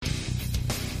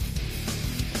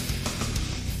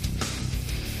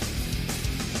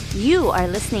You are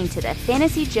listening to the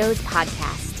Fantasy Joes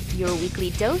podcast, your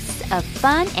weekly dose of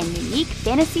fun and unique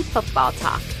fantasy football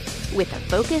talk with a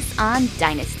focus on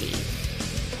Dynasty.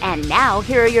 And now,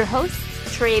 here are your hosts,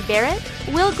 Trey Barrett,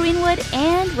 Will Greenwood,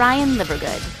 and Ryan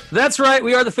Livergood. That's right.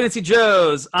 We are the Fantasy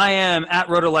Joes. I am at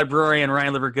Roto Librarian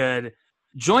Ryan Livergood.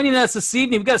 Joining us this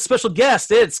evening, we've got a special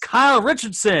guest. It's Kyle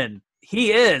Richardson.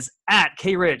 He is at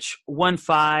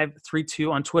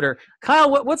krich1532 on Twitter. Kyle,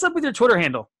 what's up with your Twitter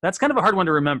handle? That's kind of a hard one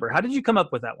to remember. How did you come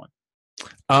up with that one?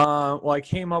 Well, I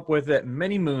came up with it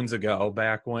many moons ago,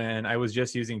 back when I was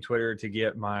just using Twitter to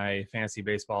get my fantasy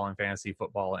baseball and fantasy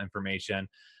football information.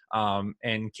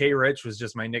 And K-Rich was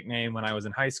just my nickname when I was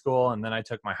in high school. And then I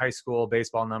took my high school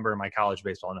baseball number and my college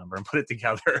baseball number and put it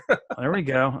together. There we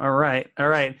go. All right.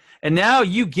 And now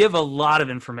you give a lot of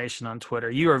information on Twitter.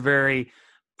 You are very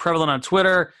prevalent on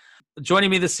Twitter. Joining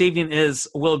me this evening is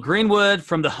Will Greenwood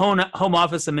from the home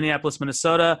office in Minneapolis,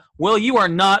 Minnesota. Will, you are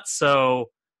not so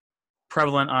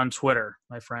prevalent on Twitter,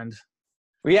 my friend.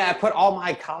 Well, yeah, I put all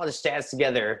my college stats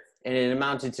together and it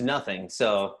amounted to nothing.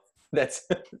 So that's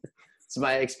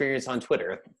my experience on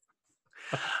Twitter.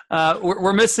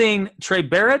 We're missing Trey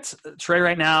Barrett. Trey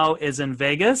right now is in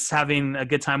Vegas having a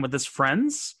good time with his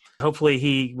friends. Hopefully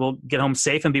he will get home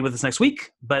safe and be with us next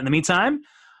week. But in the meantime,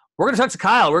 we're going to talk to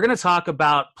Kyle. We're going to talk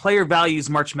about player values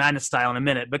March Madness style in a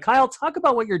minute. But Kyle, talk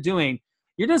about what you're doing.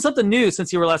 You're doing something new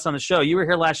since you were last on the show. You were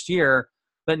here last year,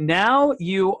 but now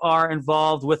you are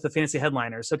involved with the Fantasy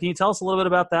Headliners. So can you tell us a little bit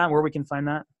about that and where we can find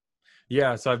that?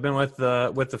 Yeah, so I've been with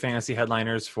the Fantasy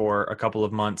Headliners for a couple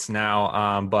of months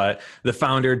now, but the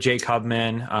founder, Jake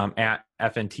Hubman, at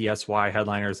FNTSY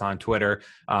Headliners on Twitter,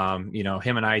 him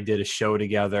and I did a show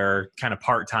together kind of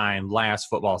part-time last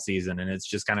football season, and it's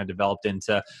just kind of developed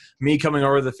into me coming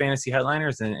over to the Fantasy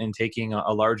Headliners and taking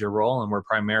a larger role, and we're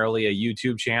primarily a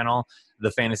YouTube channel.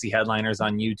 The Fantasy Headliners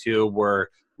on YouTube, we're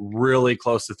really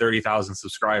close to 30,000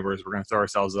 subscribers. We're going to throw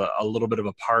ourselves a little bit of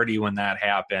a party when that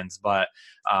happens. But,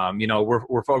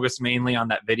 we're focused mainly on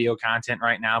that video content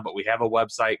right now, but we have a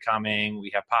website coming,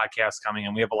 we have podcasts coming,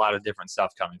 and we have a lot of different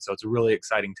stuff coming. So it's a really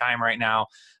exciting time right now.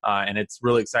 And it's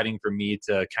really exciting for me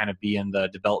to kind of be in the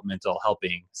developmental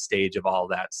helping stage of all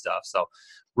that stuff. So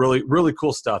really, really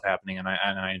cool stuff happening, and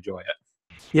I enjoy it.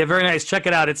 Yeah, very nice. Check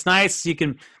it out. It's nice. You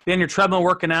can be on your treadmill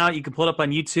working out. You can pull it up on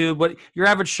YouTube. What your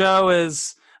average show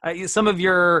is, some of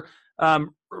your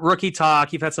rookie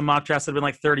talk, you've had some mock drafts that have been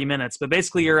like 30 minutes, but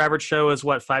basically your average show is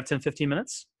what, 5, 10, 15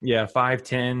 minutes? Yeah, 5,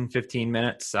 10, 15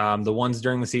 minutes. The ones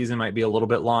during the season might be a little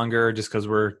bit longer just because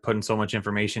we're putting so much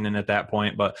information in at that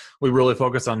point, but we really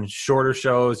focus on shorter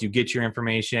shows. You get your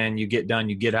information, you get done,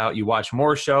 you get out, you watch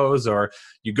more shows, or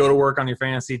you go to work on your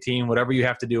fantasy team, whatever you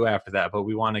have to do after that, but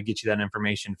we want to get you that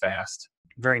information fast.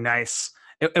 Very nice.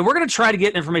 And we're going to try to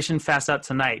get information fast out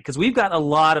tonight because we've got a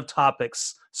lot of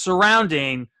topics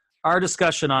surrounding our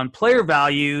discussion on player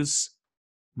values,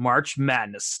 March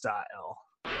Madness style.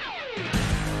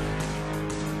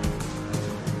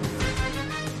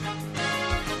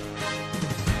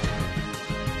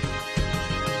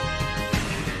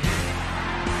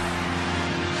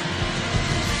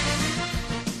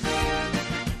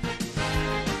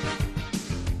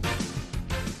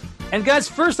 And guys,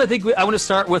 first I think I want to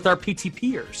start with our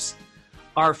PTPers.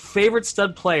 Our favorite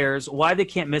stud players, why they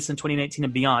can't miss in 2019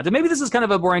 and beyond. And maybe this is kind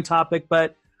of a boring topic,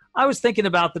 but I was thinking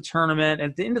about the tournament.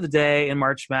 At the end of the day, in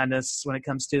March Madness, when it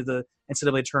comes to the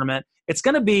NCAA tournament, it's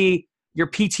going to be your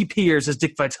PTPers, as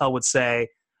Dick Vitale would say,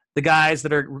 the guys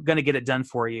that are going to get it done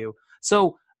for you.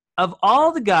 So of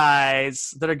all the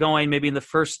guys that are going maybe in the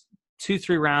first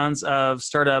 2-3 rounds of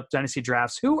startup dynasty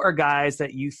drafts, who are guys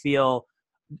that you feel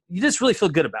you just really feel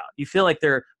good about? You feel like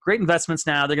they're great investments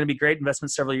now. They're going to be great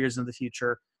investments several years into the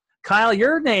future. Kyle,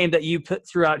 your name that you put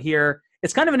throughout here,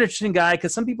 it's kind of an interesting guy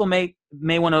because some people may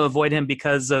want to avoid him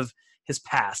because of his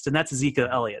past, and that's Ezekiel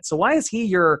Elliott. So why is he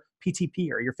your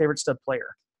PTP or your favorite stud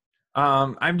player?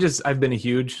 I've been a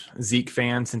huge Zeke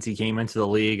fan since he came into the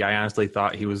league. I honestly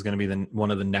thought he was going to be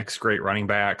one of the next great running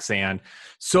backs, and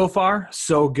so far,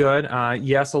 so good.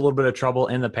 Yes, a little bit of trouble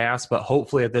in the past, but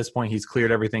hopefully at this point he's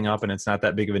cleared everything up and it's not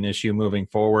that big of an issue moving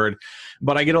forward.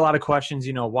 But I get a lot of questions,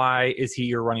 why is he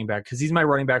your running back? Because he's my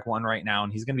running back 1 right now,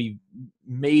 and he's going to be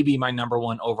maybe my number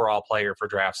 1 overall player for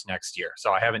drafts next year.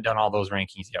 So I haven't done all those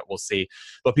rankings yet. We'll see.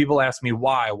 But people ask me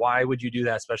why. Why would you do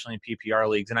that, especially in PPR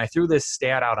leagues? And I threw this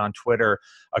stat out on Twitter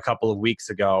a couple of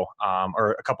weeks ago,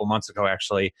 or a couple months ago,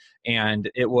 actually. And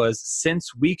it was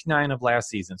since week 9 of last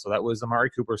season. So that was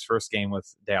Amari Cooper's first game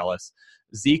with Dallas.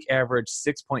 Zeke averaged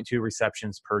 6.2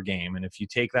 receptions per game. And if you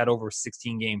take that over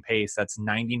 16-game pace, that's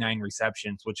 99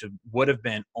 receptions, which would have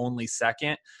been only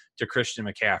second to Christian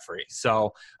McCaffrey.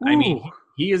 So, I mean,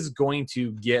 he is going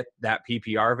to get that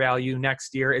PPR value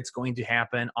next year. It's going to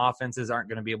happen. Offenses aren't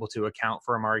going to be able to account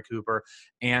for Amari Cooper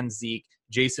and Zeke.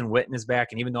 Jason Witten is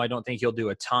back, and even though I don't think he'll do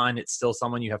a ton, it's still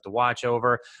someone you have to watch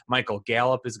over. Michael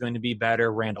Gallup is going to be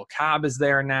better. Randall Cobb is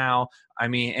there now. I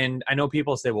mean, and I know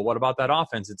people say, well, what about that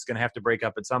offense? It's going to have to break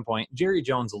up at some point. Jerry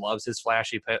Jones loves his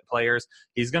flashy players.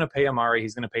 He's going to pay Amari.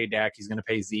 He's going to pay Dak. He's going to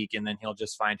pay Zeke, and then he'll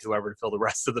just find whoever to fill the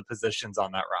rest of the positions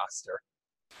on that roster.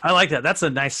 I like that. That's a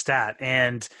nice stat.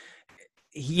 And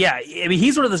yeah, I mean,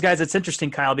 he's one of those guys that's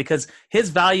interesting, Kyle, because his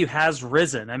value has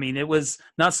risen. I mean, it was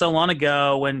not so long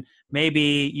ago when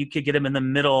maybe you could get him in the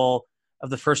middle of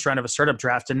the first round of a startup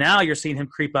draft. And now you're seeing him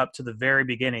creep up to the very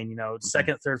beginning,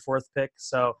 second, third, fourth pick.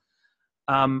 So,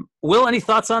 Will, any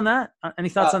thoughts on that? Any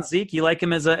thoughts on Zeke? You like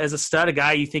him as a stud, a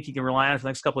guy you think you can rely on for the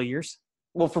next couple of years?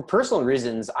 Well, for personal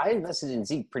reasons, I invested in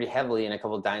Zeke pretty heavily in a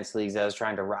couple of dynasty leagues I was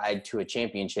trying to ride to a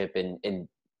championship. And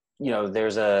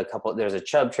there's a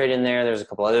Chubb trade in there. There's a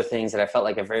couple other things that I felt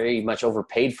like I very much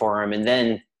overpaid for him. And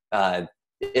then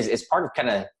it's part of kind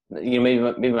of,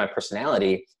 maybe my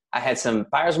personality. I had some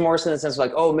buyer's remorse in the sense of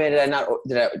like, oh man,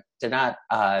 did I not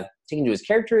take into his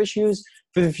character issues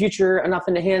for the future enough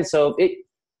in the hand? So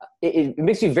it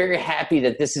makes me very happy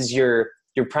that this is your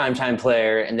primetime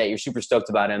player and that you're super stoked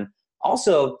about him.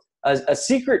 Also, a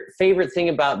secret favorite thing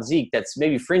about Zeke that's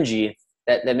maybe fringy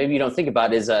that maybe you don't think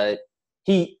about is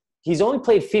he's only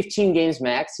played 15 games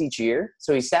max each year.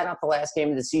 So he sat out the last game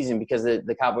of the season because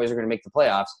the Cowboys are going to make the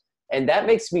playoffs. And that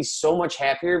makes me so much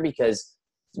happier because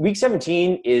Week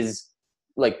 17 is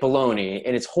like baloney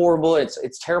and it's horrible.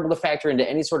 It's terrible to factor into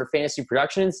any sort of fantasy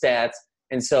production and stats.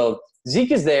 And so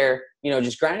Zeke is there,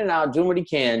 just grinding out, doing what he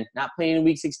can, not playing in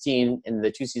Week 16 in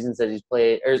the 2 seasons that he's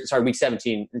played, Week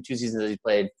 17 in the 2 seasons that he's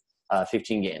played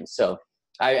 15 games. So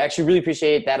I actually really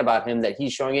appreciate that about him, that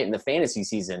he's showing it in the fantasy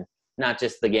season, not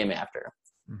just the game after.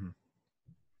 Mm-hmm.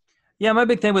 Yeah, my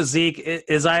big thing with Zeke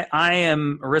is I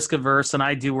am risk averse, and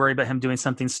I do worry about him doing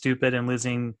something stupid and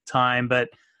losing time. But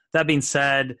that being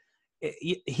said,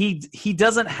 he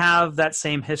doesn't have that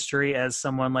same history as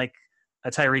someone like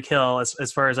a Tyreek Hill,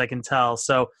 as far as I can tell.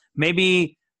 So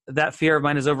maybe that fear of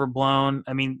mine is overblown.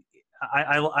 I mean,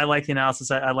 I like the analysis.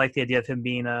 I like the idea of him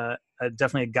being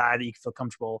definitely a guy that you can feel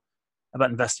comfortable about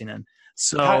investing in.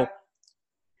 So.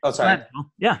 Oh, sorry.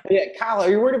 Yeah, Kyle, are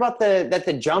you worried about that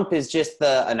the jump is just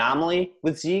the anomaly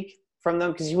with Zeke from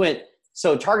them? Because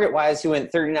target-wise, he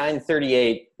went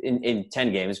 39-38 in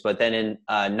 10 games, but then in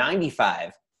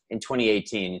 95 in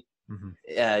 2018.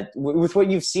 Mm-hmm. With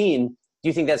what you've seen, do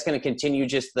you think that's going to continue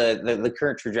just the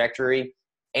current trajectory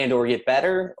and or get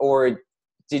better? Or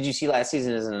did you see last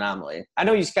season as an anomaly? I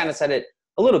know you kind of said it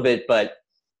a little bit, but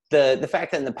the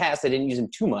fact that in the past they didn't use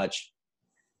him too much,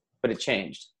 but it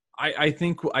changed. I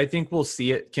think we'll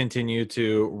see it continue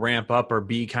to ramp up or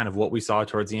be kind of what we saw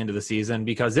towards the end of the season,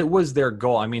 because it was their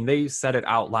goal. I mean, they said it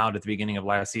out loud at the beginning of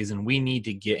last season. We need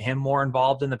to get him more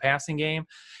involved in the passing game.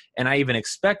 And I even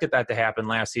expected that to happen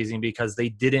last season because they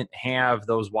didn't have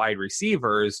those wide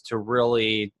receivers to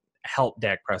really help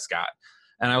Dak Prescott.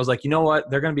 And I was like, you know what?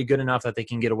 They're going to be good enough that they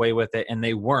can get away with it. And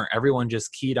they weren't. Everyone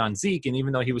just keyed on Zeke. And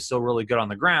even though he was still really good on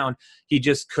the ground, he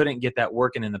just couldn't get that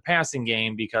working in the passing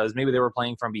game because maybe they were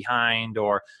playing from behind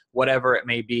or whatever it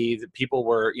may be. That people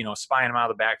were, spying him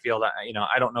out of the backfield.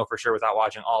 I don't know for sure without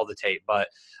watching all the tape. But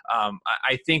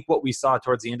I think what we saw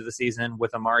towards the end of the season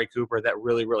with Amari Cooper, that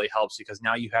really, really helps because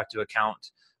now you have to account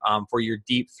for your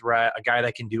deep threat, a guy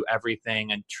that can do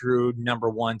everything, a true number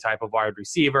one type of wide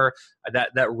receiver.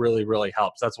 That really, really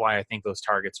helps. That's why I think those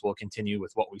targets will continue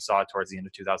with what we saw towards the end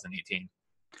of 2018.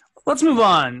 Let's move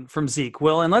on from Zeke,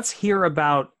 Will, and let's hear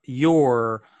about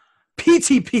your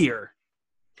PTPer.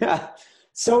 Yeah.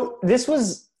 So this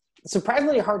was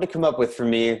surprisingly hard to come up with for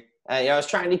me. I was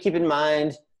trying to keep in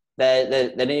mind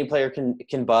that any player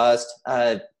can bust.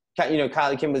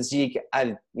 Kyle came with Zeke.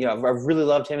 I really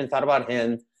loved him and thought about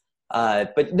him.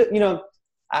 But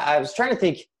I was trying to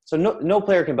think. So no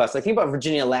player can bust. Like think about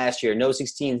Virginia last year. No 1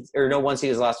 seed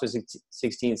is lost to a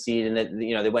 16 seed, and that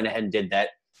they went ahead and did that.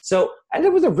 So I ended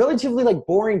up with a relatively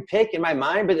boring pick in my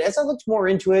mind. But as I looked more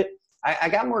into it, I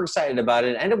got more excited about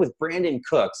it. I ended up with Brandon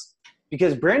Cooks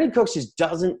because Brandon Cooks just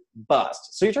doesn't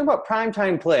bust. So you're talking about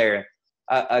primetime player,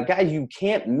 a guy you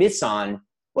can't miss on.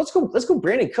 Let's go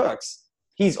Brandon Cooks.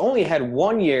 He's only had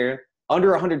 1 year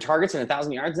under 100 targets and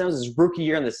 1,000 yards. That was his rookie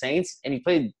year on the Saints, and he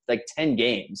played 10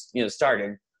 games,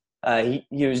 starting.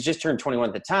 He was just turned 21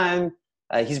 at the time.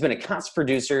 He's been a constant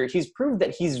producer. He's proved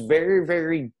that he's very,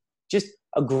 very just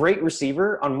a great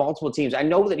receiver on multiple teams. I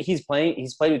know that he's played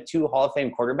with 2 Hall of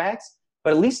Fame quarterbacks,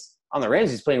 but at least on the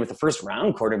Rams, he's playing with the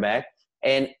first-round quarterback.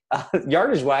 And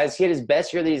yardage-wise, he had his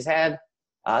best year that he's had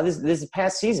this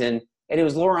past season, and it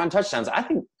was lower on touchdowns. I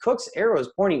think Cook's arrow is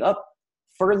pointing up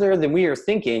further than we are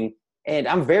thinking, and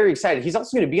I'm very excited. He's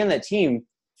also going to be on that team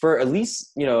for at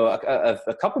least,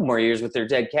 a couple more years with their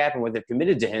dead cap and what they've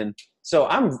committed to him. So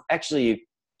I'm actually,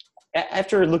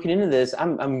 after looking into this,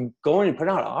 I'm going and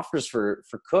putting out offers for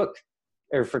Cooks,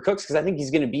 because I think he's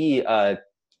going to be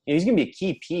he's going to be a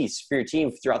key piece for your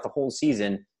team throughout the whole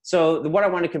season. So what I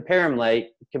want to compare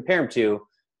him to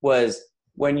was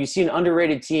when you see an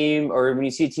underrated team, or when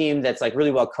you see a team that's like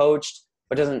really well coached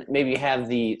but doesn't maybe have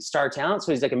the star talent.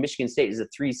 So he's like a Michigan State is a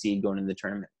 3 seed going into the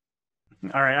tournament.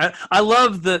 All right. I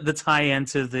love the tie-in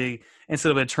to the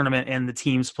NCAA tournament and the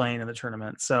teams playing in the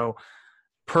tournament. So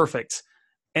perfect.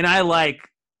 And I like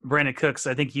Brandon Cooks.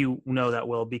 I think you know that,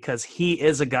 Will, because he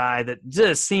is a guy that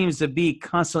just seems to be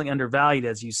constantly undervalued,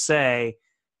 as you say,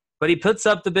 but he puts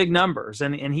up the big numbers.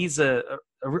 And he's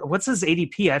what's his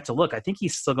ADP? I have to look. I think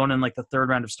he's still going in like the third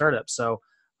round of startups. So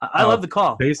I love the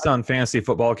call. Based on Fantasy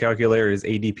Football Calculator, his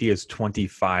ADP is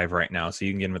 25 right now, so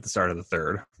you can get him at the start of the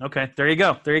third. Okay, there you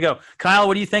go. Kyle,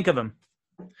 what do you think of him?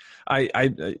 I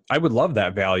would love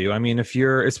that value. I mean,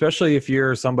 especially if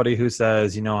you're somebody who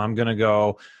says, I'm going to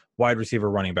go wide receiver,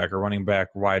 running back, or running back,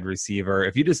 wide receiver.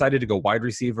 If you decided to go wide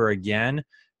receiver again,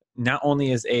 not only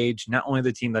his age, not only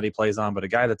the team that he plays on, but a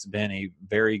guy that's been a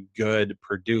very good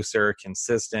producer,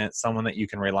 consistent, someone that you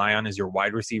can rely on as your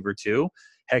wide receiver too.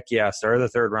 Heck yeah, start of the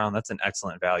third round. That's an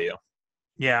excellent value.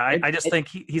 Yeah, I just think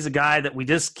he's a guy that we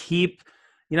just keep,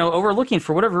 overlooking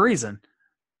for whatever reason.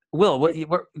 Will, what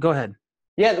go ahead.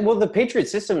 Yeah, well, the Patriot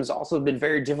system has also been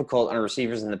very difficult on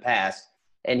receivers in the past,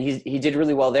 and he did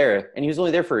really well there, and he was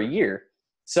only there for a year.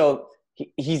 So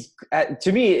he's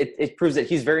to me, it proves that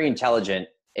he's very intelligent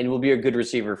and will be a good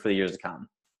receiver for the years to come.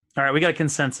 All right, we got a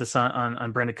consensus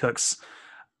on Brandon Cooks.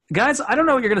 Guys, I don't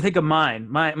know what you're going to think of mine.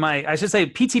 My I should say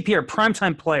PTP or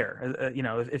primetime player.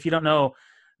 If you don't know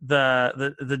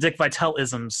the Dick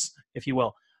Vitale-isms, if you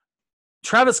will.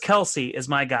 Travis Kelce is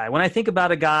my guy. When I think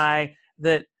about a guy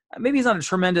that maybe he's not a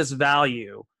tremendous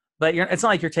value, but it's not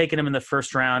like you're taking him in the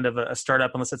first round of a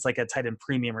startup unless it's like a tight end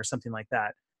premium or something like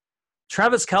that.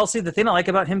 Travis Kelce, the thing I like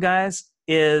about him, guys,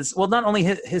 is, well, not only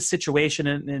his situation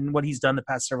and what he's done the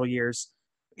past several years,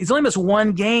 he's only missed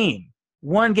one game.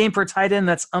 One game for a tight end,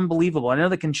 that's unbelievable. I know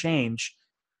that can change,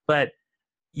 but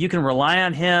you can rely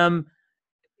on him.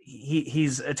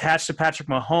 He's attached to Patrick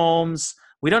Mahomes.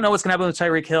 We don't know what's going to happen with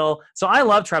Tyreek Hill. So I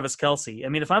love Travis Kelce. I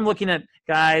mean, if I'm looking at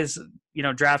guys,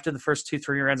 drafted the first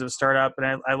 2-3 rounds of a startup,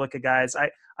 and I look at guys,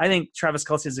 I think Travis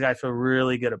Kelce is a guy I feel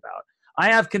really good about. I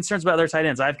have concerns about other tight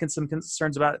ends. I have some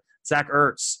concerns about Zach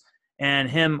Ertz and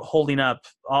him holding up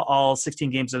all 16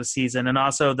 games of the season, and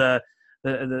also the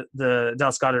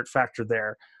Dallas Goedert factor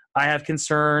there. I have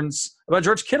concerns about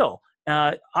George Kittle.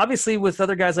 Obviously, with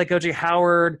other guys like O.J.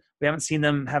 Howard, we haven't seen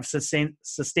them have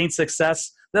sustained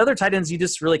success. The other tight ends you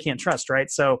just really can't trust, right?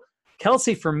 So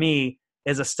Kelce, for me,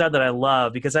 is a stud that I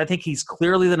love because I think he's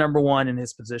clearly the number one in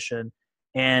his position,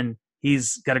 and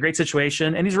he's got a great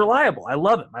situation, and he's reliable. I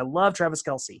love him. I love Travis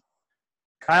Kelce.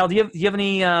 Kyle, do you have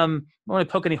any want to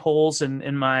poke any holes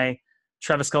in my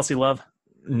Travis Kelce love?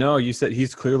 No, you said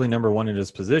he's clearly number one in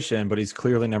his position, but he's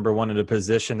clearly number one in a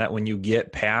position that when you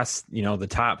get past, the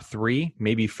top 3,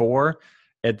 maybe 4,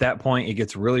 at that point it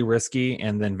gets really risky,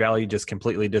 and then value just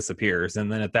completely disappears.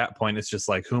 And then at that point, it's just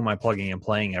like, who am I plugging and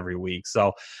playing every week?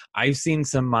 So I've seen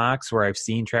some mocks where I've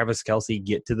seen Travis Kelce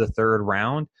get to the third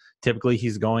round. Typically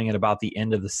he's going at about the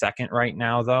end of the second right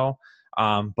now, though.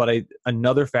 But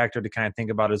another factor to kind of think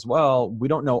about as well, we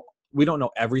don't know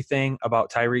everything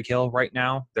about Tyreek Hill right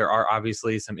now. There are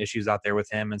obviously some issues out there with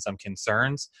him and some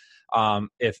concerns.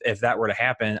 If that were to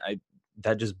happen,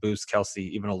 that just boosts Kelce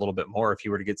even a little bit more if he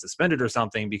were to get suspended or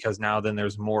something, because now then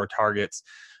there's more targets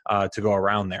to go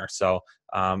around there. So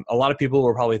a lot of people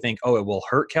will probably think, it will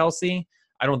hurt Kelce.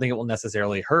 I don't think it will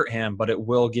necessarily hurt him, but it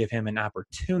will give him an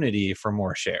opportunity for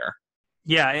more share.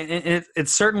 Yeah,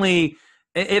 it's certainly,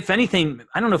 if anything,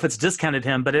 I don't know if it's discounted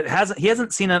him, but he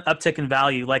hasn't seen an uptick in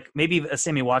value like maybe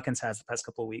Sammy Watkins has the past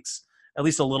couple of weeks. At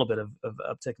least a little bit of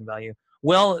uptick in value.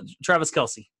 Well, Travis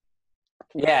Kelce.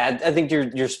 Yeah, I think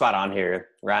you're spot on here,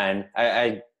 Ryan.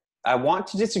 I want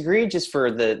to disagree just for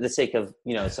the sake of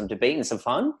some debate and some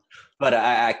fun, but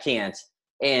I can't.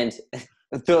 And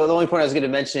the only point I was going to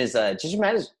mention is just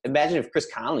imagine if Chris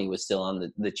Conley was still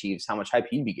on the Chiefs, how much hype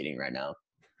he'd be getting right now.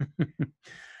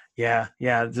 Yeah.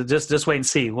 Just wait and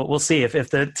see. We'll see if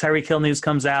the Tyreek Hill news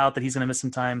comes out that he's going to miss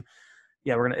some time.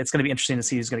 Yeah, it's going to be interesting to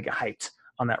see who's going to get hyped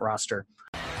on that roster.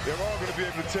 They're all going to be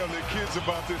able to tell their kids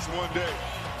about this one day.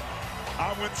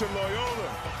 I went to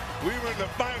Loyola. We were in the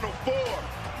Final Four.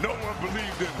 No one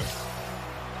believed in us.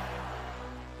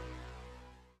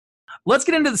 Let's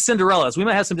get into the Cinderellas. We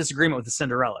might have some disagreement with the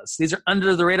Cinderellas. These are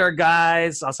under-the-radar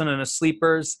guys, also known as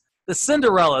sleepers. The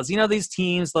Cinderellas, these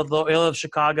teams, the Loyola of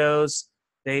Chicago's,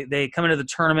 they come into the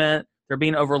tournament. They're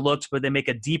being overlooked, but they make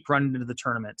a deep run into the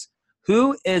tournament.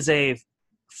 Who is a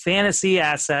fantasy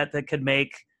asset that could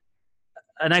make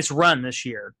a nice run this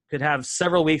year, could have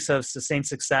several weeks of sustained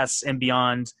success and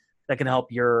beyond that can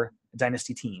help your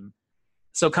dynasty team?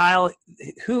 So, Kyle,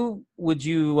 who would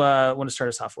you want to start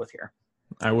us off with here?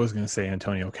 I was going to say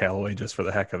Antonio Callaway just for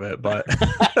the heck of it, but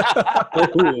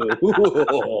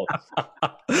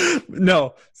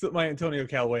no. So my Antonio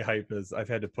Callaway hype is I've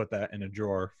had to put that in a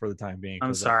drawer for the time being.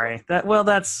 I'm sorry.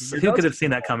 That's who could have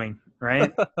seen that coming,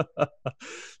 right?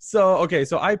 So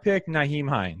I picked Nyheim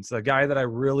Hines, a guy that I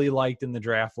really liked in the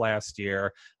draft last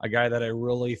year, a guy that I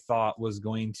really thought was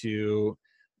going to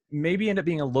maybe end up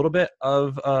being a little bit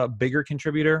of a bigger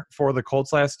contributor for the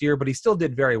Colts last year, but he still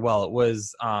did very well. It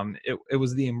was it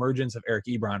was the emergence of Eric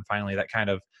Ebron finally that kind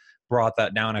of brought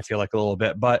that down, I feel like, a little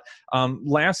bit. But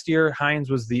last year, Hines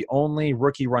was the only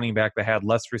rookie running back that had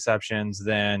less receptions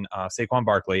than Saquon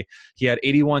Barkley. He had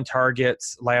 81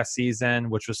 targets last season,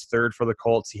 which was third for the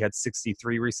Colts. He had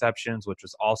 63 receptions, which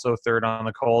was also third on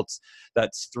the Colts.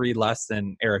 That's 3 less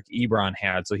than Eric Ebron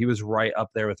had. So he was right up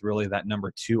there with really that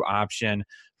number 2 option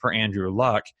for Andrew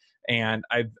Luck. And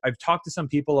I've talked to some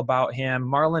people about him.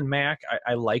 Marlon Mack,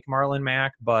 I like Marlon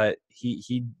Mack, but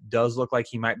he does look like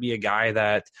he might be a guy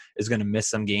that is going to miss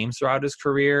some games throughout his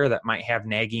career, that might have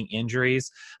nagging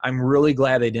injuries. I'm really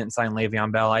glad they didn't sign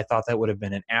Le'Veon Bell. I thought that would have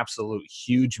been an absolute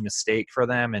huge mistake for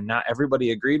them, and not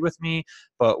everybody agreed with me,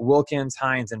 but Wilkins,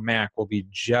 Hines, and Mack will be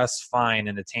just fine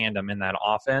in a tandem in that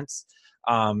offense.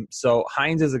 So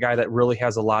Hines is a guy that really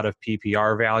has a lot of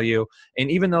PPR value. And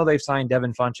even though they've signed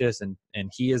Devin Funchess and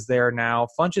he is there now,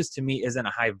 Funchess to me isn't a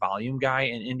high volume guy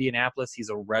in Indianapolis. He's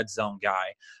a red zone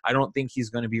guy. I don't think he's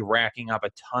going to be racking up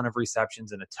a ton of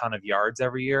receptions and a ton of yards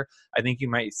every year. I think you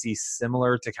might see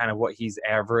similar to kind of what he's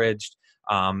averaged,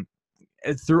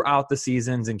 throughout the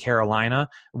seasons in Carolina,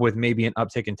 with maybe an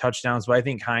uptick in touchdowns. But I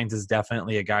think Hines is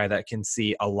definitely a guy that can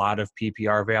see a lot of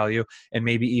PPR value and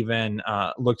maybe even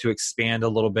look to expand a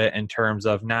little bit in terms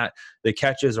of not the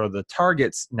catches or the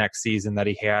targets next season that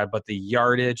he had, but the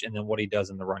yardage and then what he does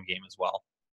in the run game as well.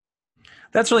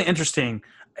 That's really interesting.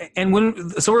 And we're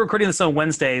recording this on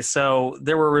Wednesday, so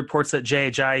there were reports that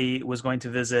Jay Ajayi was going to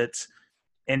visit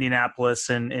Indianapolis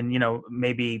and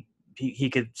maybe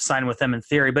he could sign with them in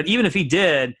theory. But even if he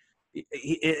did,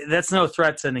 that's no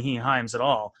threat to Nyheim Hines at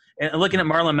all. And looking at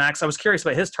Marlon Mack, I was curious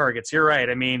about his targets. You're right.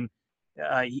 I mean,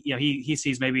 he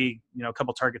sees maybe a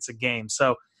couple targets a game.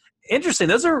 So interesting.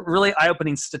 Those are really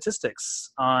eye-opening statistics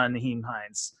on Nyheim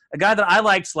Hines, a guy that I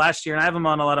liked last year, and I have him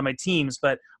on a lot of my teams,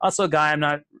 but also a guy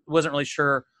wasn't really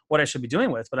sure what I should be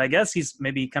doing with. But I guess he's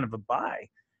maybe kind of a buy.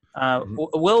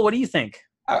 Will, what do you think?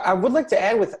 I would like to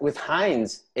add with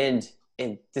Hines and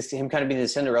this him kind of being the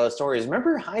Cinderella story is,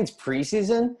 remember Hines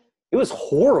preseason? It was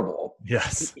horrible.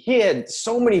 Yes. He had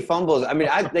so many fumbles. I mean,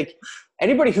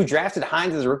 anybody who drafted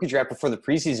Hines as a rookie draft before the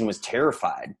preseason was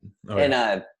terrified. Oh,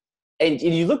 yeah. And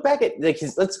you look back at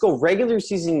let's go regular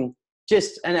season.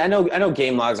 And I know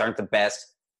game logs aren't the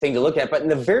best thing to look at, but in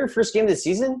the very first game of the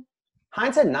season,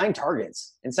 Hines had 9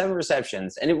 targets and 7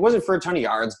 receptions, and it wasn't for a ton of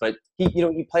yards, but he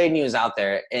played and he was out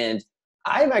there. And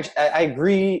I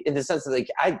agree in the sense that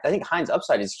I think Hines'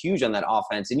 upside is huge on that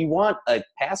offense, and you want a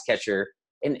pass catcher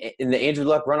in the Andrew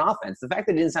Luck run offense. The fact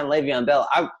that they didn't sign Le'Veon Bell,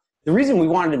 the reason we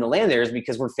wanted him to land there is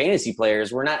because we're fantasy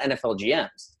players. We're not NFL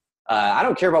GMs. I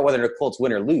don't care about whether the Colts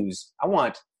win or lose. I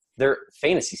want their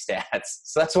fantasy stats.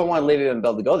 So that's why I wanted Le'Veon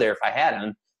Bell to go there if I had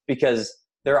him, because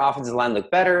their offensive line looked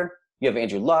better. You have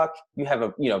Andrew Luck. You have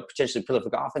a potentially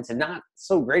prolific offense and not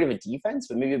so great of a defense,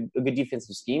 but maybe a good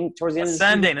defensive scheme towards the end of the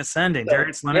season. Ascending.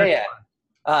 Darius Leonard.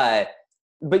 Yeah.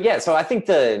 But yeah, so I think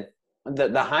the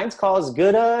Hines call is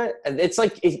good. It's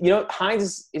like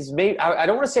Hines is maybe I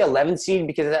don't want to say 11 seed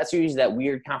because that's usually that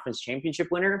weird conference championship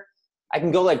winner. I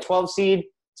can go 12 seed.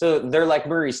 So they're like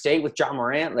Murray State with John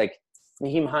Morant. Like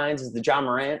Nyheim Hines is the John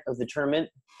Morant of the tournament,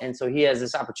 and so he has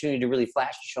this opportunity to really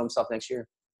flash to show himself next year.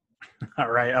 All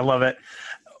right. I love it.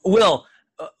 Will,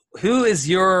 who is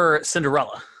your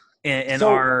Cinderella in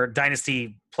our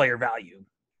dynasty player value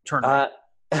tournament?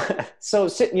 So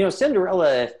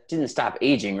Cinderella didn't stop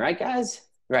aging, right, guys?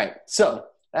 Right. So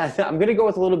I'm going to go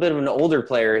with a little bit of an older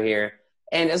player here.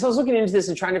 And as I was looking into this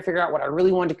and trying to figure out what I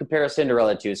really wanted to compare a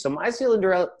Cinderella to, so my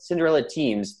Cinderella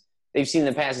teams they've seen in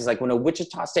the past is like when a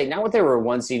Wichita State, not what they were a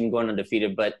 1 seed and going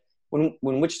undefeated, but when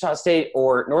Wichita State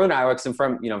or Northern Iowa, because I'm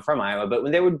from Iowa, but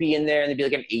when they would be in there and they'd be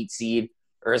like an 8 seed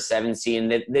or a 7 seed,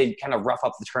 and they'd kind of rough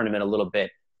up the tournament a little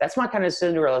bit. That's my kind of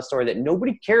Cinderella story that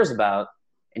nobody cares about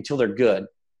until they're good,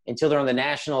 until they're on the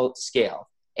national scale.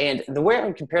 And the way I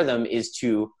would compare them is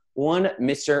to one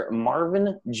Mr.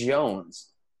 Marvin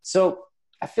Jones. So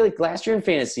I feel like last year in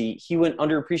fantasy, he went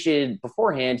underappreciated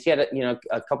beforehand. He had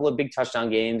a couple of big touchdown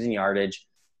games and yardage,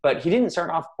 but he didn't start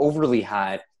off overly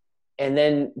high. And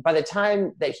then by the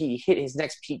time that he hit his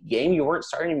next peak game, you weren't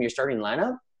starting him in your starting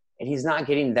lineup, and he's not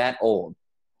getting that old.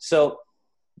 So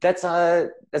that's who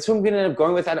I'm going to end up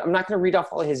going with. I'm not going to read off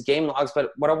all of his game logs,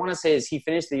 but what I want to say is he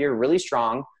finished the year really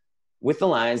strong with the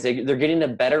Lions. They're getting a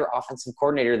better offensive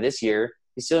coordinator this year.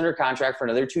 He's still under contract for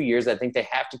another 2 years. I think they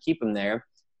have to keep him there.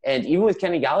 And even with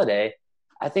Kenny Galladay,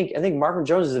 I think Marvin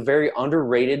Jones is a very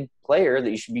underrated player that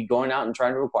you should be going out and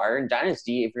trying to acquire in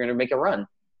Dynasty if you're going to make a run.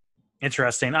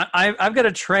 Interesting. I've got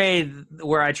a trade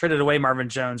where I traded away Marvin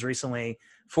Jones recently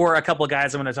for a couple of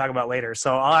guys I'm going to talk about later.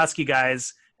 So I'll ask you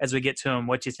guys as we get to him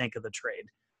what you think of the trade.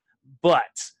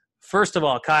 But first of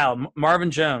all, Kyle,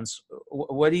 Marvin Jones,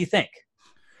 what do you think?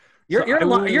 You're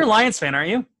a Lions fan, aren't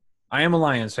you? I am a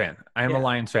Lions fan. A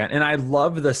Lions fan. And I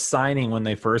loved the signing when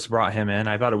they first brought him in.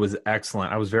 I thought it was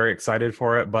excellent. I was very excited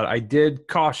for it, but I did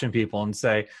caution people and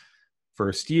say,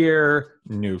 first year,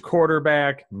 new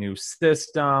quarterback, new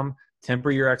system,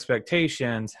 temper your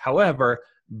expectations. However,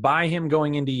 buy him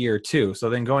going into year 2. So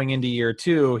then going into year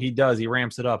 2, he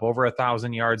ramps it up over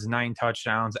 1,000 yards, 9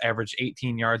 touchdowns, averaged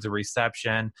 18 yards of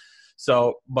reception.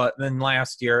 So, but then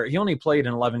last year, he only played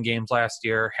in 11 games last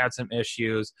year, had some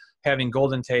issues. Having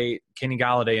Golden Tate, Kenny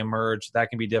Galladay emerge, that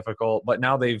can be difficult. But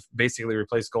now they've basically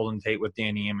replaced Golden Tate with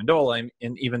Danny Amendola.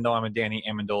 And even though I'm a Danny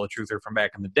Amendola truther from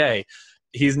back in the day,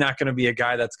 he's not going to be a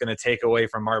guy that's going to take away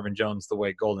from Marvin Jones the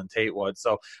way Golden Tate would.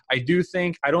 So I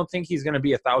don't think he's going to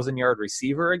be a 1,000-yard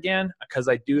receiver again, because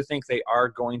I do think they are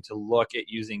going to look at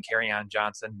using Kerryon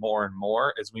Johnson more and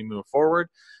more as we move forward.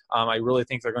 I really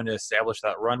think they're going to establish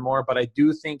that run more, but I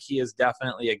do think he is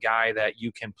definitely a guy that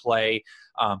you can play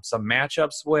some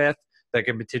matchups with, that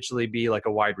can potentially be like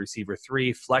a wide receiver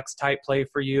 3 flex type play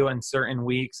for you in certain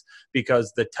weeks,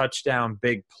 because the touchdown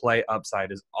big play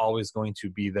upside is always going to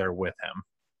be there with him.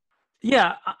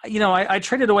 Yeah. I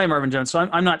traded away Marvin Jones, so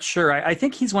I'm not sure. I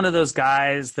think he's one of those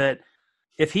guys that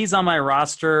if he's on my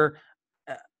roster,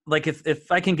 like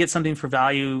if I can get something for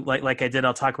value, like I did,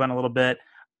 I'll talk about in a little bit.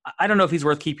 I don't know if he's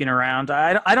worth keeping around.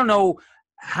 I don't know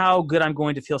how good I'm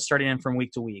going to feel starting him from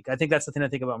week to week. I think that's the thing I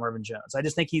think about Marvin Jones. I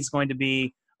just think he's going to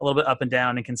be a little bit up and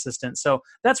down and consistent. So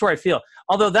that's where I feel.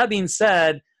 Although that being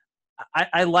said,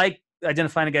 I like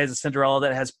identifying a guy as a Cinderella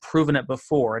that has proven it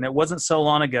before. And it wasn't so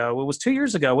long ago. It was 2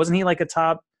 years ago. Wasn't he like a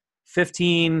top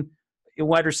 15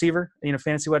 wide receiver,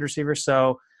 fantasy wide receiver?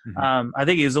 So I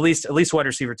think he was at least wide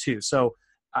receiver 2. So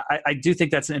I do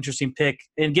think that's an interesting pick.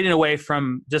 And getting away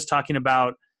from just talking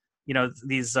about,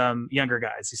 these younger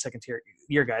guys, these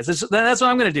second-tier guys. That's what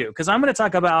I'm going to do, because I'm going to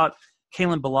talk about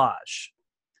Kalen Ballage.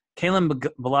 Kalen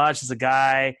Ballage is a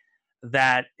guy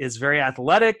that is very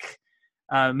athletic.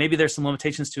 Maybe there's some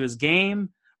limitations to his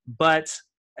game, but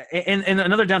and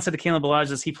another downside to Kalen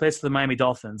Ballage is he plays for the Miami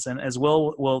Dolphins. And as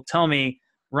will tell me,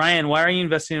 Ryan, why are you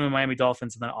investing in the Miami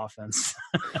Dolphins in that offense?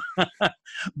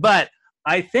 But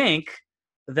I think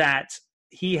that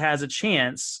he has a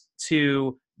chance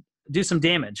to do some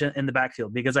damage in the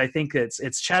backfield, because I think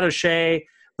it's Chad O'Shea,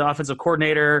 the offensive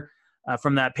coordinator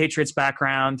from that Patriots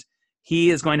background. He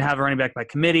is going to have a running back by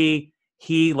committee.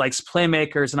 He likes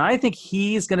playmakers, and I think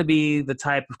he's going to be the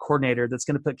type of coordinator that's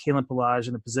going to put Kalen Ballage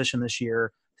in a position this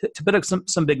year to put up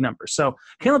some big numbers. So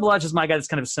Kalen Ballage is my guy that's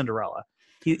kind of a Cinderella.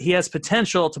 He has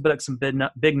potential to put up some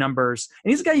big numbers,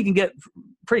 and he's a guy you can get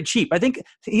pretty cheap. I think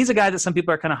he's a guy that some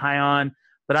people are kind of high on,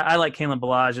 but I like Kalen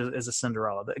Ballage as a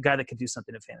Cinderella, a guy that could do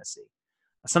something in fantasy.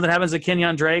 Something happens to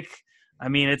Kenyon Drake, I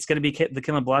mean, it's going to be the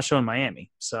Kalen Ballage show in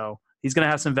Miami. So he's going to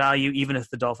have some value even if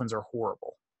the Dolphins are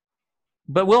horrible.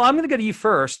 But, Will, I'm going to go to you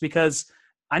first because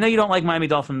I know you don't like Miami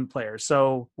Dolphin players.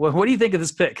 So what do you think of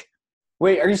this pick?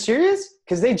 Wait, are you serious?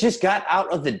 Because they just got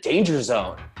out of the danger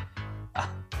zone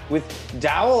with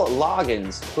Dowell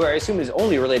Loggins, who I assume is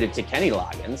only related to Kenny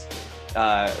Loggins,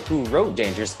 who wrote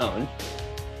Danger Zone.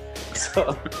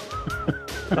 So,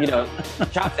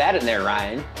 chop that in there,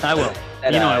 Ryan. I will. I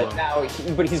will. Now,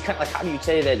 but he's kind of like, how do you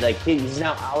say that? Like, he's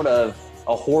now out of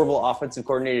a horrible offensive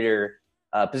coordinator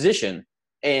position.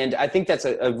 And I think that's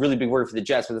a really big word for the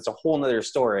Jets, but that's a whole nother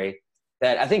story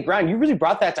that I think, Ryan, you really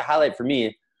brought that to highlight for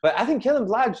me. But I think Kalen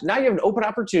Ballage, now you have an open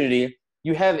opportunity.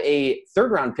 You have a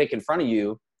third-round pick in front of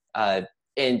you. And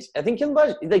I think Kalen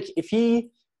Ballage, like, if he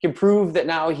can prove that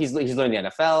now he's learning the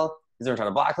NFL, he's learned how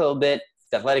to block a little bit,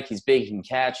 he's athletic, he's big, he can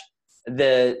catch,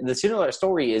 the Cinderella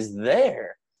story is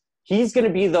there. He's going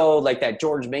to be, though, like that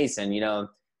George Mason,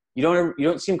 You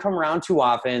don't see them come around too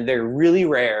often. They're really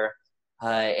rare.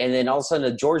 And then all of a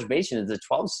sudden, George Mason is the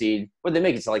 12th seed. What did they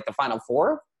make it to, like, the Final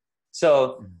Four?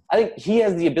 So I think he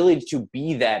has the ability to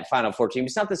be that Final Four team.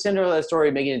 It's not the Cinderella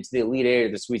story making it to the Elite Eight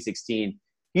or the Sweet 16.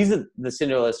 He's the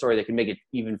Cinderella story that can make it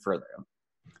even further.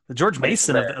 The George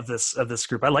Mason of this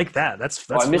group. I like that. That's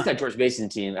I missed that George Mason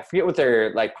team. I forget what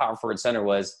their like power forward center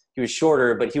was. He was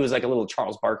shorter, but he was like a little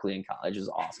Charles Barkley in college. It was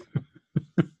awesome.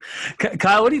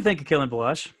 Kyle, what do you think of Kalen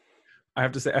Balash? I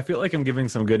have to say, I feel like I'm giving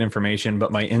some good information,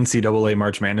 but my NCAA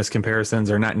March Madness comparisons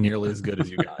are not nearly as good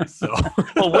as you guys. So,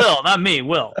 well, Will, not me,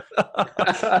 Will.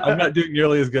 I'm not doing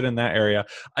nearly as good in that area.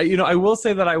 I will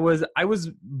say that I was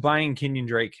buying Kenyon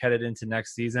Drake headed into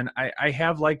next season. I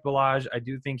have liked Balaj. I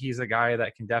do think he's a guy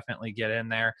that can definitely get in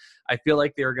there. I feel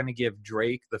like they're going to give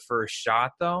Drake the first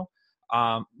shot, though.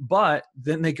 But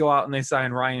then they go out and they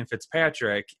sign Ryan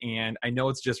Fitzpatrick, and I know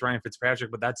it's just Ryan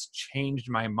Fitzpatrick, but that's changed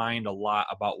my mind a lot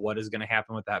about what is going to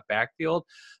happen with that backfield,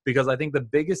 because I think the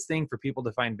biggest thing for people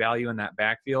to find value in that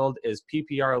backfield is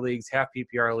PPR leagues, half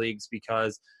PPR leagues,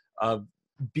 because of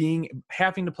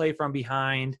having to play from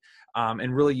behind,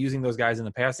 and really using those guys in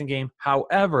the passing game.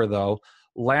 However, though,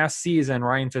 last season,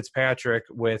 Ryan Fitzpatrick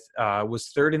was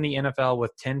third in the NFL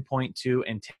with 10.2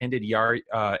 intended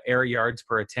air yards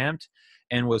per attempt,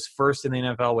 and was first in the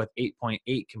NFL with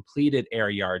 8.8 completed air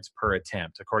yards per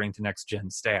attempt, according to Next Gen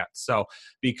Stats. So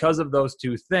because of those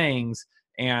two things,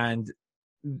 and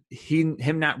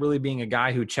him not really being a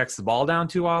guy who checks the ball down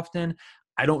too often,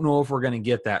 I don't know if we're going to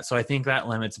get that. So I think that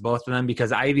limits both of them,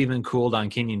 because I've even cooled on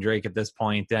Kenyon Drake at this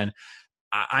point, and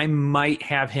I might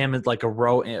have him as like a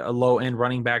low end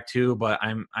running back too, but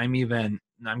I'm going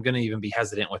to even be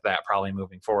hesitant with that probably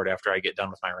moving forward after I get done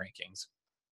with my rankings.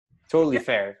 Totally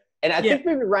fair. And I think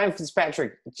maybe Ryan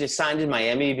Fitzpatrick just signed in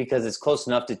Miami because it's close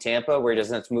enough to Tampa where he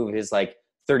doesn't have to move his like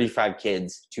 35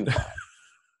 kids too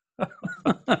far.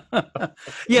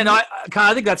 Yeah, no,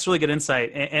 I think that's really good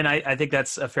insight, and I think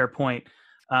that's a fair point.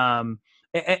 And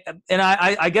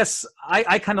I guess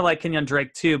I kind of like Kenyon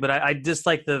Drake too, but I just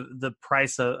like the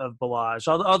price of Balaj.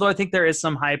 Although I think there is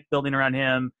some hype building around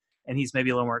him, and he's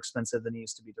maybe a little more expensive than he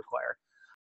used to be to acquire.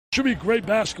 Should be great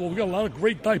basketball. We got a lot of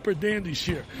great diaper dandies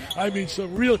here. I mean,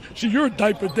 you're a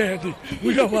diaper dandy.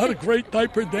 We got a lot of great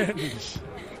diaper dandies.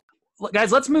 Look,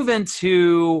 guys, let's move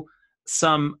into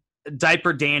some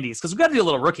diaper dandies, because we've got to do a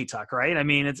little rookie talk, right? I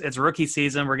mean, it's rookie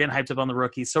season. We're getting hyped up on the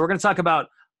rookies. So we're going to talk about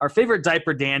our favorite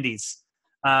diaper dandies,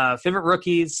 favorite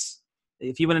rookies.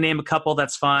 If you want to name a couple,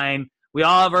 that's fine. We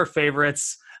all have our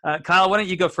favorites. Kyle, why don't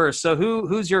you go first? So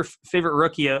who's your favorite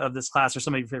rookie of this class, or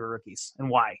some of your favorite rookies, and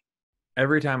why?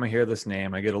 Every time I hear this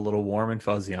name, I get a little warm and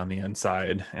fuzzy on the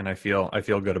inside, and I feel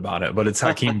good about it. But it's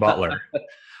Hakeem Butler.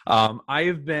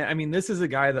 This is a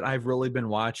guy that I've really been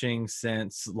watching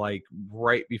since like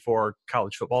right before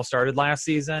college football started last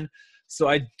season. So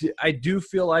I do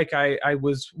feel like I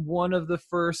was one of the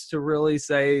first to really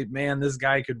say, man, this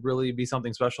guy could really be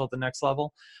something special at the next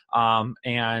level.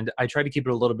 And I tried to keep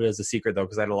it a little bit as a secret, though,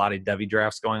 because I had a lot of Devy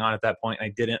drafts going on at that point. And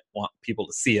I didn't want people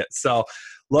to see it. So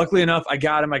luckily enough, I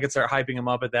got him. I could start hyping him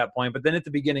up at that point. But then at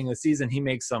the beginning of the season, he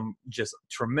makes some just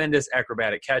tremendous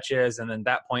acrobatic catches. And then at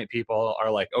that point, people are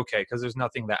like, okay, because there's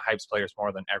nothing that hypes players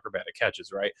more than acrobatic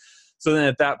catches, right? So then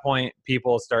at that point,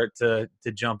 people start to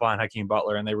jump on Hakeem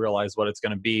Butler, and they realize what it's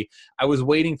going to be. I was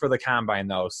waiting for the combine,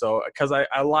 though. So because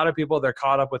a lot of people, they're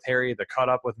caught up with Harry, they're caught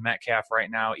up with Metcalf right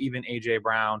now, even A.J.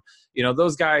 Brown.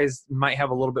 Those guys might have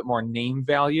a little bit more name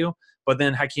value. But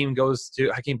then Hakeem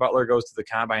Butler goes to the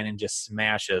combine and just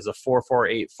smashes a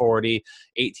 4.48 40,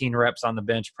 18 reps on the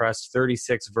bench press,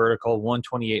 36 vertical,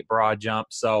 128 broad jump.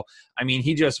 So, I mean,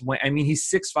 he just went. I mean, he's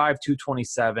 6'5",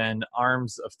 227,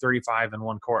 arms of 35 and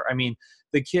 1/4. I mean,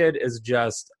 the kid is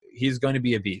he's going to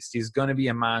be a beast. He's going to be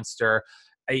a monster.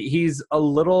 He's a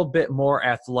little bit more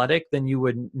athletic than you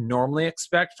would normally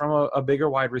expect from a bigger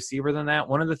wide receiver than that.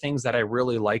 One of the things that I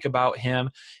really like about him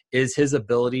is his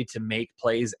ability to make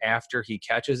plays after he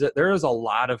catches it. There is a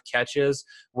lot of catches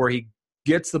where he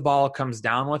gets the ball, comes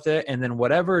down with it, and then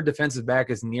whatever defensive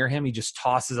back is near him, he just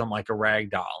tosses him like a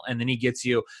rag doll. And then he gets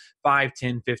you 5,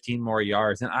 10, 15 more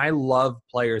yards. And I love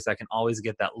players that can always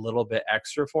get that little bit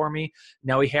extra for me.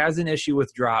 Now, he has an issue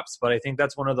with drops, but I think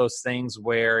that's one of those things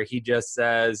where he just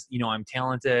says, I'm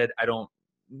talented. I don't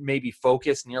maybe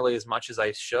focus nearly as much as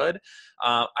I should.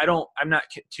 I'm not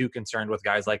too concerned with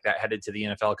guys like that headed to the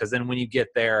NFL, because then when you get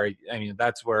there, I mean,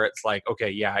 that's where it's like, okay,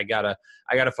 yeah, I gotta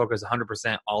focus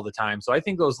 100% all the time. So I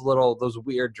think those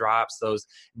weird drops, those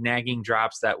nagging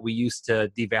drops that we used to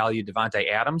devalue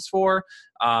Devontae Adams for,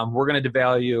 we're going to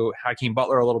devalue Hakeem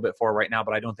Butler a little bit for right now,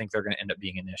 but I don't think they're going to end up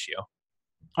being an issue.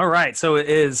 All right, so it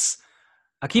is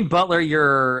Hakeem Butler,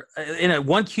 you're in a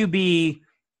 1 QB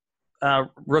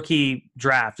rookie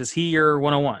draft. Is he your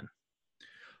 101?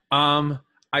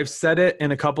 I've said it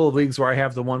in a couple of leagues where I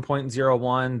have the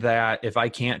 1.01 that if I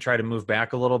can't try to move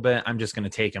back a little bit, I'm just going to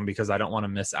take him because I don't want to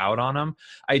miss out on him.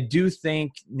 I do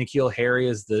think N'Keal Harry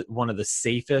is one of the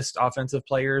safest offensive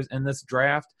players in this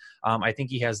draft. I think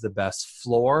he has the best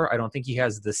floor. I don't think he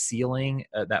has the ceiling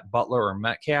that Butler or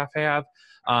Metcalf have.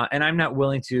 And I'm not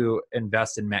willing to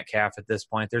invest in Metcalf at this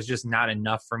point. There's just not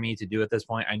enough for me to do at this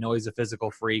point. I know he's a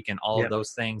physical freak and all of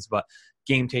those things, but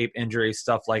game tape injuries,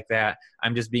 stuff like that,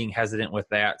 I'm just being hesitant with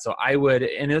that. So I would,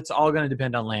 and it's all going to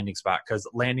depend on landing spot, because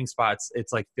landing spots,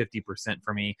 it's like 50%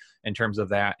 for me in terms of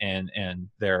that and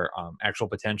their actual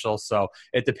potential. So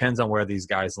it depends on where these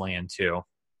guys land too.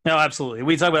 No, absolutely.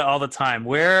 We talk about it all the time.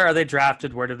 Where are they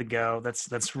drafted? Where do they go?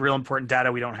 That's real important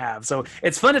data we don't have. So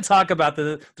it's fun to talk about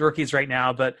the rookies right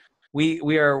now, but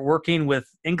we are working with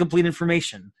incomplete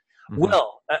information. Mm-hmm.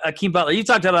 Will, Hakeem Butler, you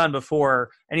talked about him before.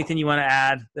 Anything you want to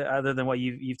add other than what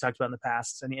you've talked about in the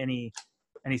past? Any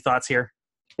thoughts here?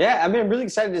 Yeah, I mean, I'm really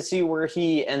excited to see where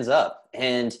he ends up.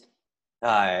 And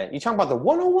you talking about the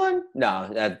 101?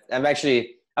 No,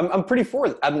 I'm pretty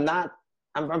for.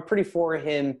 I'm pretty for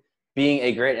him being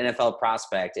a great NFL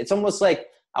prospect. It's almost like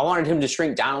I wanted him to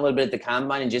shrink down a little bit at the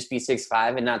combine and just be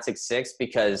 6'5" and not 6'6",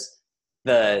 because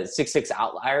the 6'6"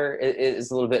 outlier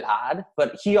is a little bit odd.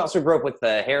 But he also grew up with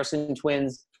the Harrison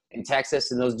twins in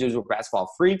Texas, and those dudes were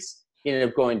basketball freaks. He ended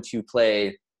up going to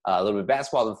play a little bit of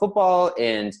basketball than football.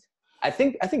 And I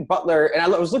think Butler, and I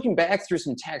was looking back through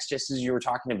some text just as you were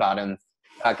talking about him,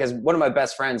 because one of my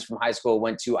best friends from high school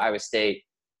went to Iowa State.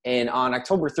 And on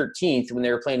October 13th, when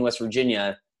they were playing West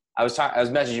Virginia, I was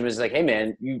messaging him. I was like, hey,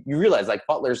 man, you realize like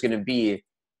Butler's going to be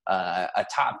a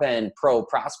top-end pro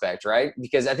prospect, right?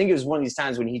 Because I think it was one of these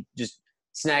times when he just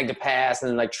snagged a pass and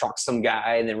then like trucked some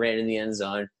guy and then ran in the end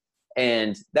zone.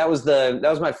 And that was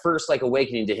my first like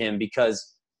awakening to him,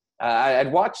 because I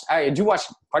do watch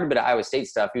quite a bit of Iowa State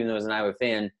stuff, even though I was an Iowa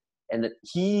fan, and that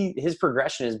his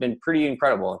progression has been pretty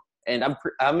incredible. And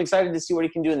I'm excited to see what he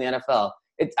can do in the NFL.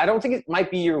 I don't think it might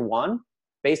be year one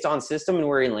based on system and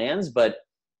where he lands, but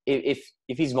if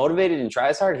he's motivated and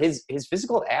tries hard, his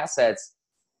physical assets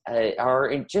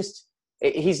are just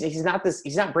he's not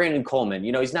Brandon Coleman.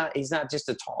 You know, he's not just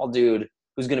a tall dude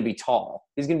who's going to be tall.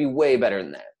 He's going to be way better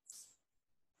than that.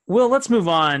 Well, let's move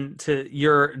on to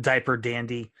your diaper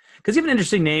dandy, because you have an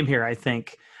interesting name here, I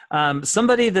think.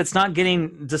 Somebody that's not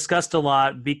getting discussed a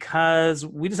lot because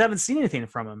we just haven't seen anything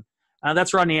from him.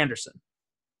 That's Rodney Anderson.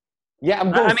 Yeah,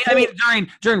 I mean,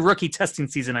 during rookie testing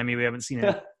season, we haven't seen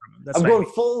it. I'm going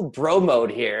full bro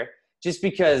mode here, just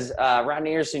because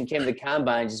Rodney Anderson came to the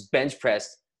combine, just bench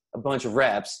pressed a bunch of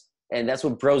reps, and that's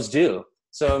what bros do.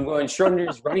 So I'm going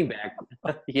Schrodinger's running back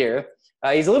here.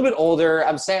 He's a little bit older.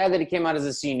 I'm sad that he came out as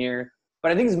a senior,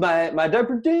 but I think he's my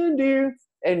diaper dandy.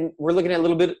 And we're looking at a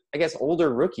little bit, I guess,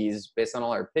 older rookies based on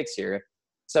all our picks here.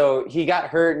 So he got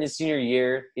hurt in his senior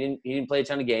year. He didn't play a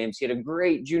ton of games. He had a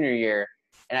great junior year.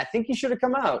 And I think he should have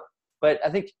come out. But I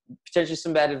think potentially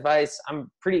some bad advice.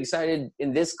 I'm pretty excited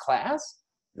in this class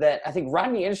that I think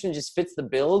Rodney Anderson just fits the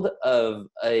build of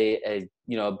a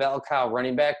bell cow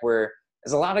running back, where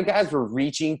there's a lot of guys were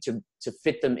reaching to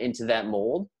fit them into that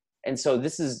mold. And so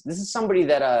this is somebody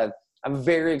that I'm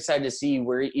very excited to see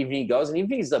where even he goes. And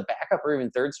even if he's a backup or even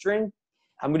third string,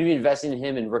 I'm going to be investing in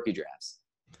him in rookie drafts.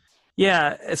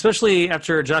 Yeah, especially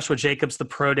after Joshua Jacobs, the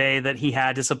pro day that he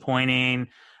had, disappointing,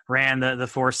 ran the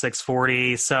 4.6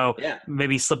 40. So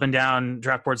maybe slipping down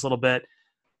draft boards a little bit.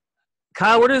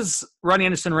 Kyle, where does Rodney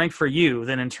Anderson rank for you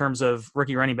then in terms of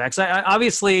rookie running backs?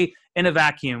 Obviously, in a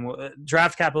vacuum,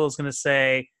 Draft Capital is going to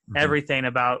say everything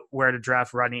about where to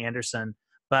draft Rodney Anderson.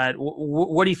 But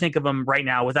what do you think of him right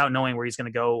now without knowing where he's going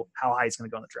to go, how high he's going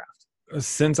to go in the draft?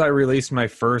 Since I released my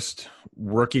first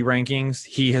rookie rankings,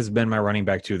 he has been my running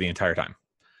back 2 the entire time.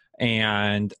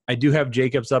 And I do have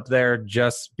Jacobs up there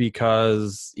just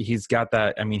because he's got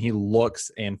that. I mean, he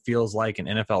looks and feels like an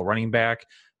NFL running back,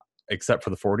 except for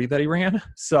the 40 that he ran.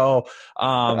 So,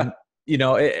 at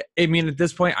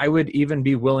this point, I would even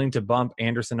be willing to bump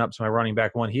Anderson up to my running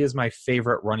back 1. He is my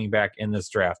favorite running back in this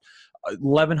draft.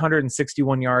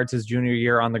 1,161 yards his junior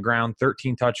year on the ground,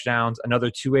 13 touchdowns,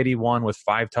 another 281 with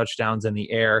 5 touchdowns in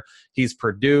the air. He's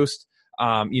produced.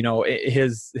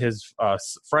 His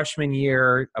freshman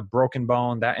year, a broken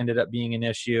bone, that ended up being an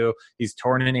issue. He's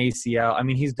torn an ACL. I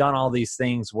mean, he's done all these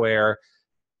things where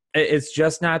it's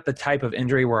just not the type of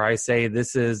injury where I say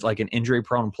this is like an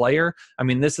injury-prone player. I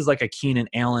mean, this is like a Keenan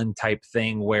Allen type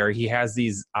thing where he has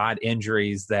these odd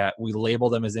injuries that we label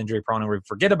them as injury-prone and we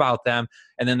forget about them,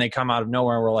 and then they come out of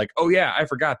nowhere and we're like, oh, yeah, I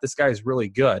forgot. This guy is really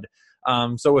good.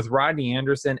 So with Rodney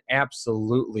Anderson,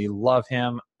 absolutely love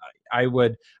him. I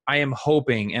am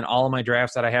hoping in all of my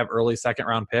drafts that I have early second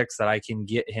round picks that I can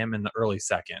get him in the early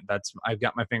second. I've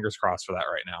got my fingers crossed for that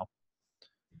right now.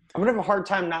 I'm gonna have a hard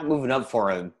time not moving up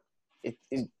for him. It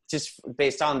just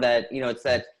based on that, it's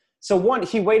that. So one,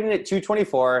 he weighed in at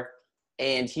 224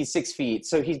 and he's 6 feet.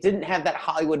 So he didn't have that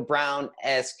Hollywood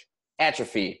Brown-esque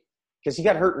atrophy because he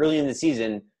got hurt early in the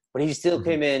season, but he still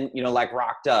came in, like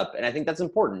rocked up. And I think that's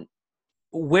important.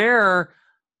 Where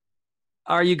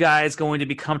are you guys going to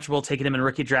be comfortable taking him in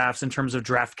rookie drafts in terms of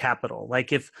draft capital? Like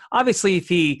he's not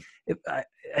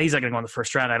going to go in the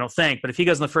first round, I don't think, but if he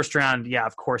goes in the first round, yeah,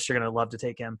 of course you're going to love to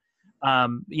take him.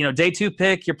 Day 2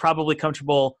 pick, you're probably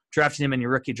comfortable drafting him in your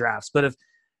rookie drafts. But if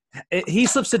he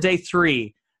slips to day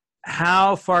 3,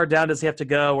 how far down does he have to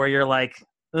go where you're like,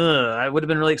 I would have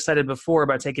been really excited before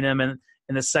about taking him in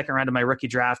the second round of my rookie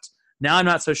draft. Now I'm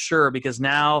not so sure because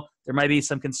now there might be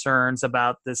some concerns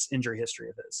about this injury history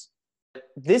of his.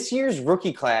 This year's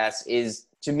rookie class is,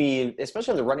 to me,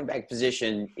 especially on the running back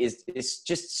position, is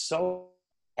just so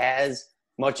as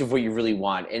much of what you really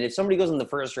want. And if somebody goes in the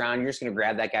first round, you're just going to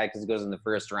grab that guy because he goes in the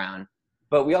first round.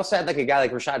 But we also had like a guy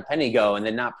like Rashad Penny go and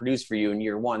then not produce for you in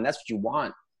year 1. That's what you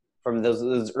want from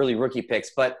those early rookie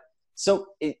picks. But so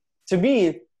to me,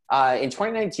 in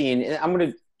 2019, and I'm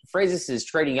going to phrase this as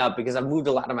trading up because I've moved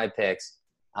a lot of my picks.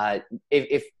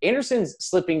 If Anderson's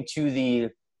slipping to the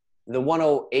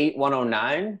 108,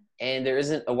 109, and there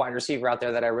isn't a wide receiver out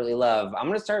there that I really love, I'm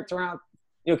going to start throwing out,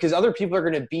 because other people are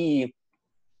going to be,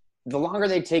 the longer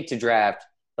they take to draft,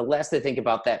 the less they think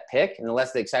about that pick and the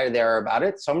less excited they are about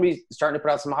it. Somebody's starting to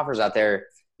put out some offers out there.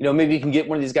 Maybe you can get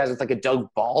one of these guys with like a Doug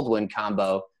Baldwin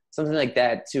combo, something like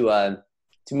that to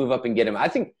move up and get him. I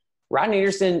think Rodney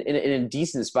Anderson in a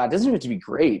decent spot doesn't have to be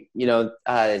great.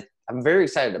 I'm very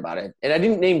excited about it. And I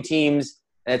didn't name teams,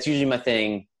 and that's usually my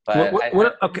thing. But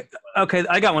okay,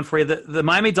 I got one for you. The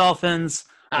Miami Dolphins,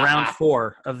 round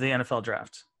 4 of the NFL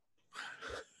draft.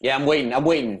 Yeah, I'm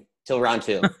waiting till round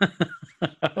 2.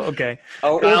 Okay.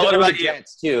 Or the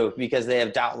Jets too, because they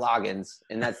have Dot Loggins,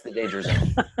 and that's the danger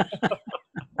zone.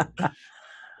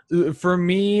 For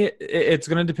me, it's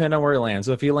going to depend on where he lands.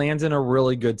 So if he lands in a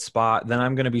really good spot, then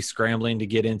I'm going to be scrambling to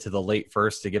get into the late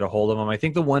first to get a hold of him. I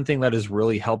think the one thing that has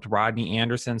really helped Rodney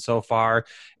Anderson so far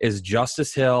is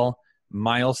Justice Hill,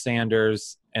 Miles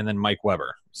Sanders, and then Mike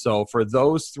Weber. So for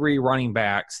those 3 running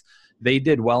backs, they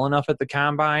did well enough at the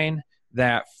combine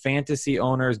that fantasy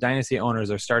owners, dynasty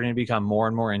owners are starting to become more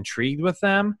and more intrigued with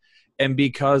them. And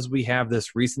because we have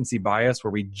this recency bias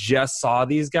where we just saw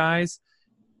these guys,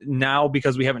 now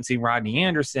because we haven't seen Rodney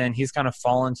Anderson, he's kind of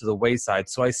fallen to the wayside.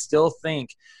 So I still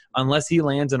think unless he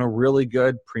lands in a really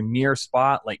good premier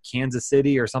spot like Kansas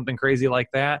City or something crazy like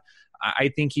that,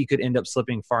 I think he could end up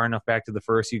slipping far enough back to the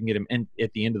first. You can get him in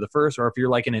at the end of the first, or if you're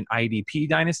like in an IDP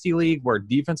dynasty league where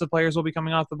defensive players will be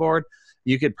coming off the board,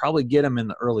 you could probably get him in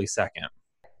the early second.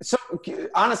 So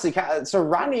honestly,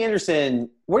 Rodney Anderson,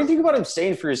 what do you think about him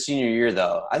staying for his senior year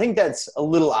though? I think that's a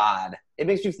little odd. It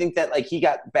makes me think that like he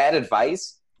got bad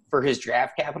advice for his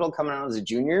draft capital coming out as a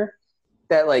junior,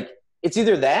 that like it's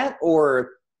either that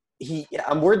or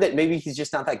I'm worried that maybe he's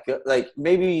just not that good. Like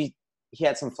maybe he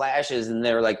had some flashes and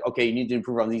they were like, okay, you need to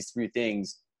improve on these 3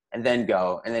 things and then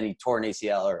go. And then he tore an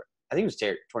ACL, or I think it was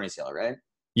torn ACL, right?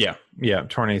 Yeah,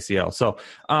 torn ACL. So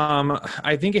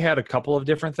I think he had a couple of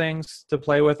different things to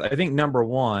play with. I think number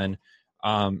one,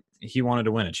 he wanted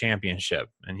to win a championship,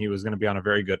 and he was going to be on a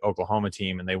very good Oklahoma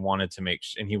team, and they wanted to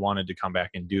and he wanted to come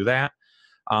back and do that.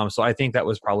 So I think that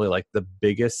was probably like the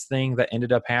biggest thing that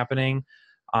ended up happening.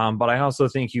 But I also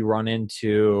think you run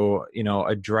into,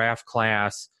 a draft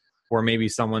class where maybe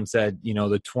someone said,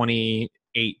 the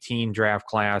 2018 draft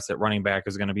class at running back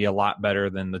is going to be a lot better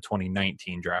than the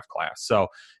 2019 draft class. So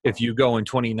if you go in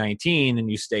 2019 and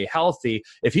you stay healthy,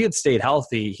 if he had stayed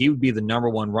healthy, he would be the number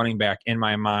 1 running back in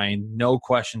my mind, no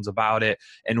questions about it.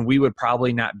 And we would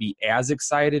probably not be as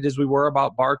excited as we were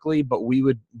about Barkley, but we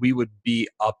would be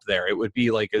up there. It would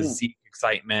be like a Zeke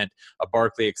excitement, a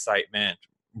Barkley excitement.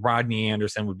 Rodney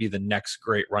Anderson would be the next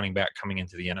great running back coming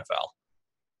into the NFL.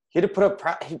 He'd have put up.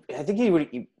 I think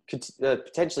he could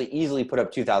potentially easily put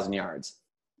up 2,000 yards.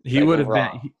 He would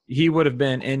have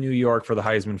been in New York for the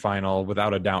Heisman final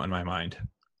without a doubt in my mind.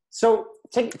 So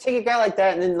take a guy like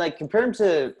that and then like compare him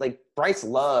to like Bryce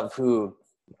Love, who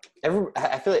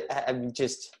I feel like I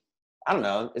don't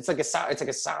know. It's like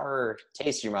a sour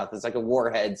taste in your mouth. It's like a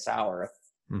Warhead sour.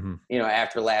 Mm-hmm.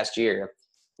 After last year,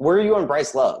 where are you on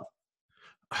Bryce Love?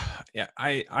 Yeah,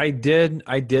 I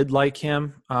did like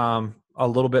him a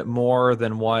little bit more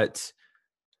than what.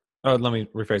 Oh, let me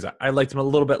rephrase that. I liked him a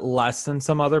little bit less than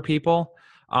some other people.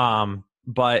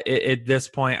 But at this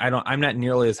point, I'm not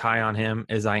nearly as high on him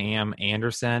as I am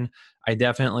Anderson. I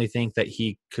definitely think that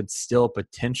he could still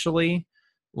potentially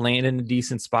land in a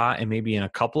decent spot and maybe in a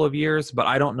couple of years, but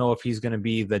I don't know if he's going to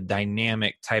be the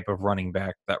dynamic type of running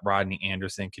back that Rodney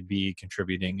Anderson could be,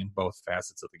 contributing in both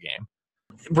facets of the game.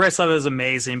 Bryce Love is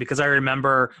amazing because I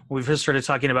remember when we first started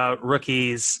talking about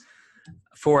rookies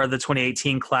for the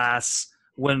 2018 class,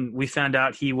 when we found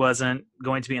out he wasn't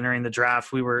going to be entering the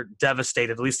draft, we were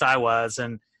devastated. At least I was.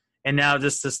 And now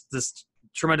just this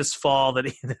tremendous fall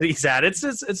that he's at. It's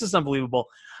just unbelievable.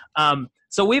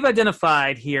 So we've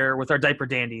identified here with our diaper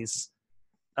dandies,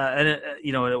 a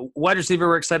wide receiver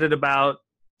we're excited about,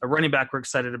 a running back we're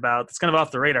excited about. It's kind of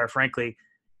off the radar, frankly.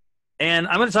 And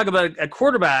I'm going to talk about a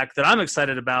quarterback that I'm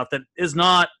excited about that is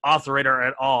not off the radar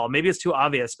at all. Maybe it's too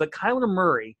obvious, but Kyler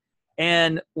Murray.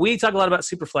 And we talk a lot about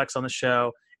Superflex on the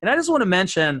show. And I just want to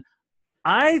mention,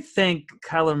 I think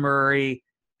Kyler Murray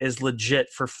is legit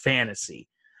for fantasy.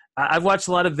 I've watched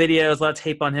a lot of videos, a lot of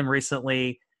tape on him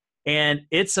recently, and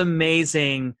it's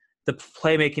amazing the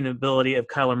playmaking ability of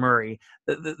Kyler Murray.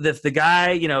 If the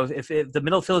guy, if the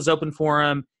middle field is open for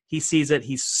him, he sees it.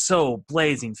 He's so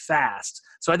blazing fast.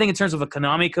 So I think in terms of a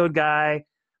Konami code guy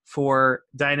for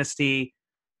Dynasty,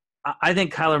 I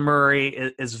think Kyler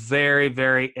Murray is very,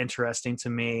 very interesting to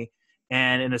me.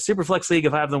 And in a Superflex league,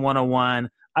 if I have the 101,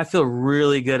 I feel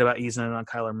really good about using it on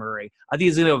Kyler Murray. I think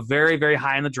he's going to go very, very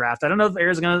high in the draft. I don't know if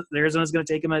Arizona's going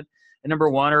to take him at number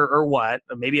one or what.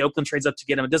 Maybe Oakland trades up to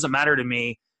get him. It doesn't matter to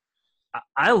me.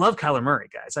 I love Kyler Murray,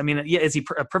 guys. I mean, yeah, is he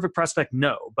a perfect prospect?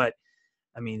 No. But,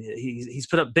 I mean, he's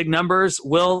put up big numbers.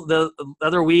 Will, the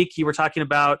other week you were talking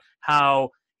about how,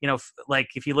 like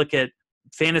if you look at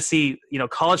fantasy,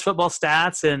 college football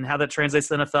stats and how that translates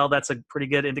to the NFL, that's a pretty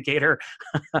good indicator.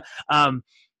 I'm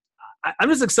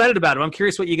just excited about him. I'm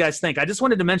curious what you guys think. I just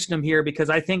wanted to mention him here because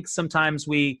I think sometimes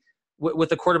with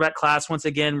the quarterback class, once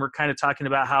again, we're kind of talking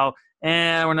about how,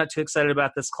 we're not too excited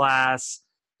about this class.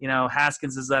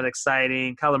 Haskins is that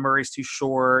exciting. Kyler Murray's too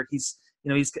short.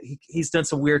 He's done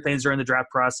some weird things during the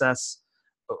draft process.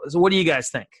 So what do you guys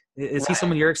think? Is he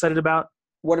someone you're excited about?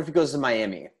 What if he goes to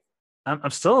Miami?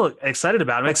 I'm still excited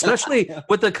about him, especially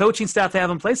with the coaching staff they have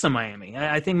in place in Miami.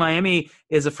 I think Miami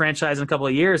is a franchise in a couple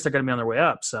of years. They're going to be on their way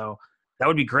up. So that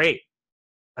would be great.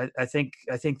 I think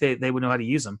they would know how to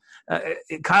use him.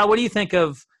 Kyle, what do you think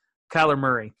of Kyler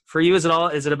Murray? For you, is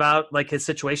it about like his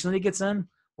situation that he gets in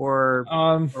or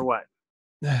what?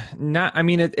 Not, I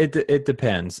mean, it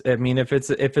depends. I mean, if it's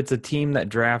a team that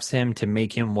drafts him to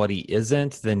make him what he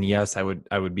isn't, then yes, I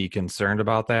would be concerned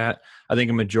about that. I think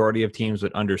a majority of teams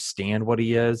would understand what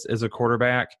he is as a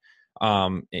quarterback.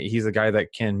 He's a guy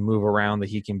that can move around, that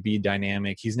he can be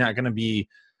dynamic. He's not going to be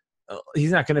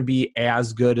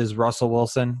as good as Russell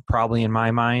Wilson, probably in my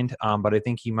mind. But I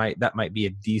think that might be a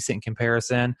decent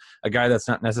comparison. A guy that's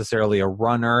not necessarily a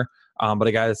runner, but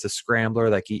a guy that's a scrambler,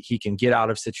 like he can get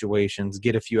out of situations,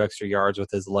 get a few extra yards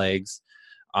with his legs.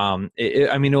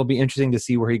 It'll be interesting to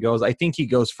see where he goes. I think he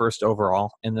goes first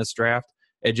overall in this draft.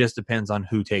 It just depends on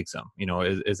who takes him.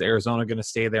 Is Arizona going to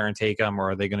stay there and take him,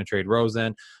 or are they going to trade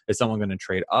Rosen? Is someone going to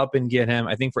trade up and get him?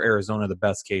 I think for Arizona, the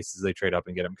best case is they trade up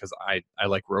and get him because I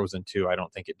like Rosen too. I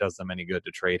don't think it does them any good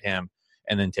to trade him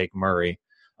and then take Murray.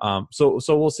 So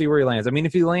we'll see where he lands. I mean,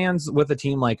 if he lands with a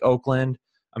team like Oakland,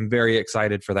 I'm very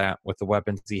excited for that with the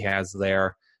weapons he has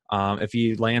there. If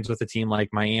he lands with a team like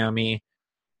Miami,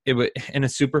 it would, in a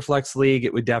super flex league,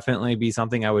 it would definitely be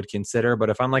something I would consider.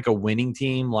 But if I'm like a winning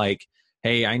team, like,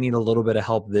 hey, I need a little bit of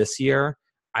help this year,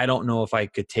 I don't know if I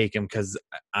could take him because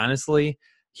honestly,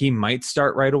 he might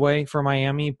start right away for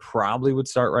Miami, probably would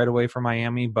start right away for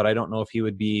Miami, but I don't know if he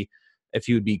would be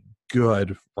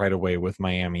good right away with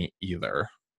Miami either.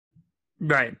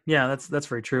 Right. Yeah, that's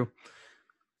very true.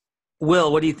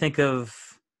 Will, what do you think of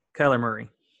Kyler Murray?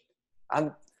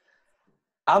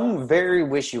 I'm very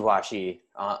wishy-washy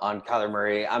on Kyler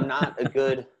Murray. I'm not a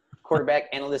good quarterback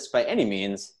analyst by any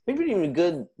means. Maybe even a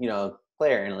good,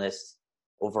 player analyst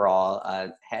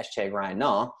overall. Hashtag Ryan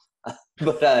Naw.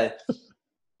 But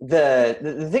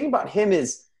the thing about him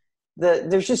is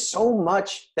there's just so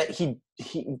much that he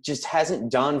just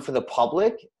hasn't done for the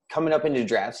public coming up into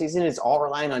draft season. It's all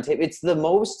relying on tape. It's the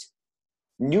most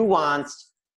nuanced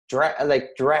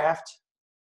draft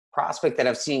prospect that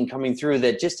I've seen coming through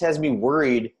that just has me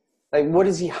worried. Like, what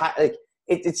is he like?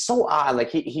 It's so odd.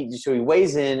 Like he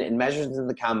weighs in and measures into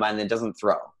the combine and then doesn't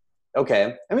throw.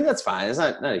 Okay, I mean that's fine. It's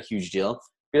not a huge deal.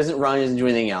 He doesn't run. He doesn't do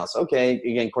anything else. Okay,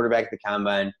 again, quarterback at the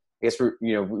combine. I guess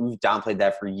we've downplayed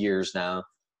that for years now.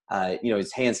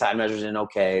 His hand side measures in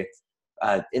okay,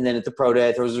 and then at the pro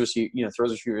day throws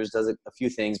receivers, does a few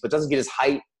things, but doesn't get his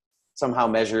height somehow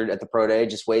measured at the pro day.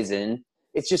 Just weighs in.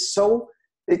 it's just so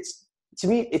to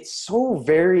me, it's so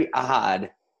very odd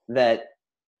that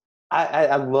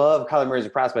I love Kyler Murray as a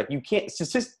prospect. You can't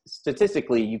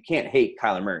statistically, you can't hate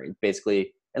Kyler Murray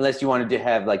basically, unless you wanted to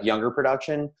have like younger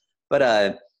production. But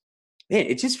man,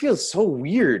 it just feels so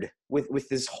weird with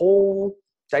this whole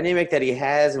dynamic that he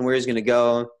has and where he's going to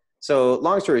go. So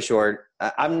long story short,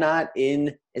 I'm not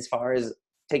in as far as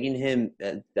taking him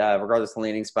regardless of the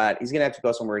landing spot. He's going to have to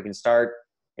go somewhere he can start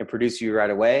and produce you right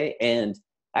away. And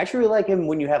I actually really like him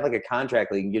when you have like a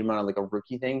contract league and get him on like a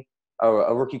rookie thing, or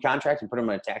a rookie contract and put him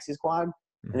on a taxi squad,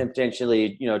 and then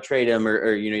potentially, trade him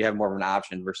or you have more of an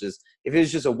option versus if it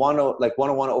was just a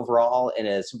 101 overall in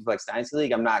a Superflex Dynasty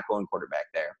League, I'm not going quarterback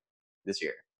there this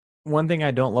year. One thing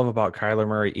I don't love about Kyler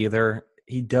Murray either,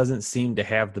 he doesn't seem to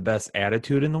have the best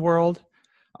attitude in the world.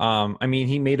 I mean,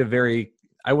 he made a very,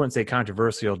 I wouldn't say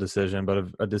controversial decision, but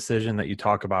a decision that you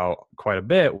talk about quite a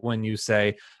bit when you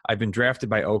say, I've been drafted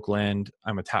by Oakland.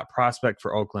 I'm a top prospect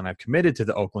for Oakland. I've committed to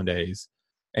the Oakland A's.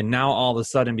 And now all of a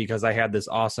sudden, because I had this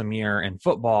awesome year in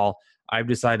football, I've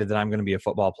decided that I'm going to be a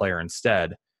football player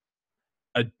instead.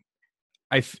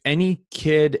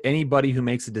 Anybody who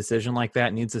makes a decision like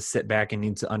that needs to sit back and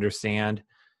needs to understand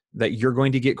that you're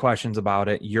going to get questions about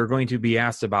it. You're going to be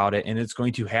asked about it, and it's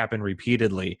going to happen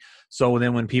repeatedly. So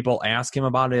then when people ask him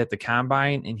about it at the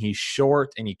combine and he's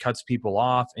short and he cuts people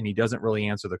off and he doesn't really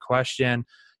answer the question,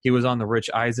 he was on the Rich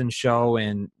Eisen show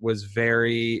and was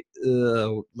very,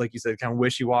 like you said, kind of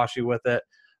wishy-washy with it.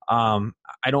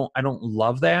 I don't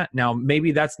love that. Now,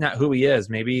 maybe that's not who he is.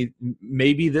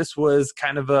 Maybe this was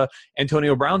kind of a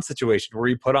Antonio Brown situation where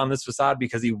he put on this facade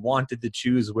because he wanted to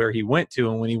choose where he went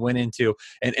to. And when he went into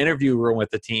an interview room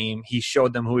with the team, he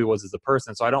showed them who he was as a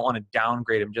person. So I don't want to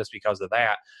downgrade him just because of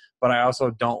that. But I also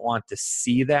don't want to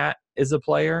see that as a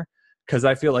player, because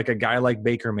I feel like a guy like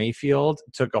Baker Mayfield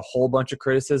took a whole bunch of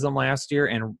criticism last year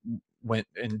and went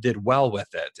and did well with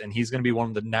it. And he's going to be one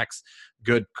of the next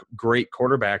great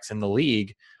quarterbacks in the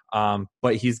league. But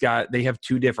they have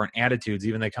two different attitudes,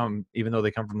 even though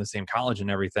they come from the same college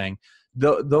and everything.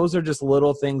 Those are just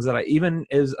little things that even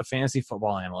as a fantasy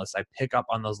football analyst, I pick up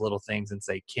on those little things and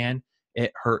say, can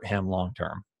it hurt him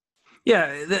long-term?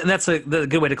 Yeah, that's the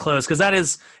good way to close. Cause that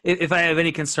is, if I have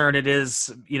any concern, it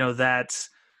is, that,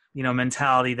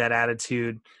 mentality, that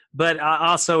attitude. But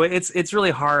also, it's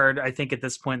really hard, I think, at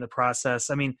this point in the process.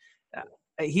 I mean,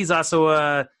 he's also,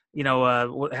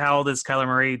 how old is Kyler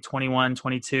Murray? 21,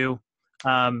 22.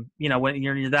 When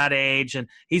you're that age, and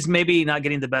he's maybe not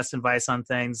getting the best advice on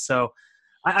things. So,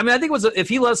 I think if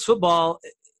he loves football,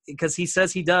 because he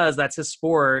says he does, that's his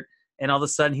sport, and all of a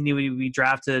sudden he knew he'd be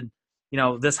drafted,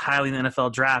 this highly in the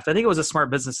NFL draft. I think it was a smart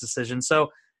business decision.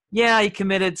 So, yeah, he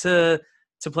committed to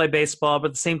play baseball, but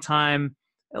at the same time,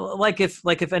 like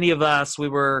if any of us, we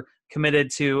were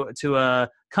committed to a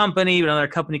company, another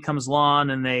company comes along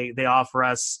and they offer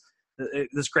us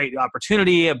this great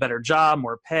opportunity, a better job,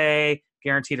 more pay,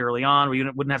 guaranteed early on. We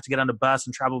wouldn't have to get on a bus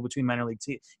and travel between minor league,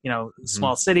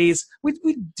 small cities.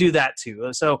 We do that too.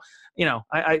 So,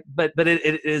 but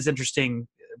it is interesting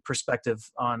perspective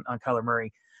on Kyler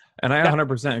Murray. And I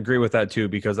 100% agree with that too,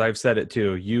 because I've said it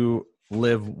too. You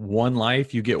live one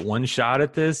life, you get one shot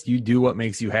at this, you do what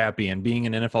makes you happy. And being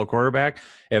an NFL quarterback,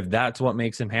 if that's what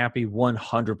makes him happy,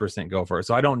 100% go for it.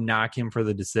 So I don't knock him for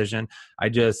the decision. I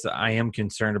am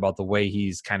concerned about the way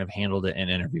he's kind of handled it in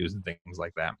interviews and things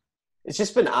like that. It's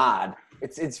just been odd.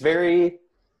 It's very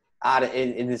odd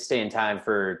in this day and time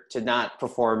to not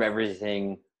perform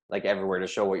everything like everywhere to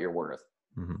show what you're worth.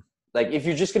 Mm-hmm. Like if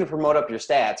you're just going to promote up your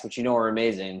stats, which are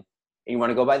amazing, and you want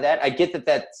to go by that, I get that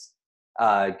that's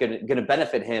going to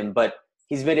benefit him, but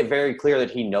he's made it very clear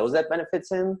that he knows that benefits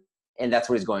him, and that's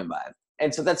what he's going by.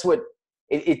 And so that's what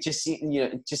it just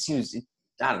seems.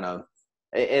 I don't know.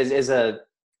 As a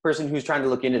person who's trying to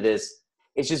look into this,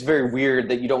 it's just very weird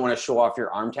that you don't want to show off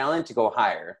your arm talent to go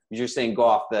higher. You're just saying go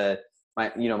off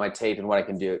my tape and what I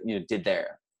can do. Did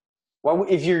there. Well,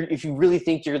 if you really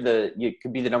think you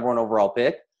could be the number one overall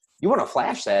pick, you want to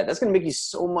flash that. That's going to make you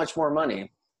so much more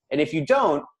money. And if you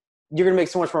don't, you're going to make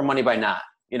so much more money by not,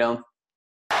 Gonzaga!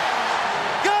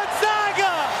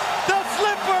 The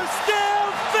slipper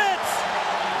still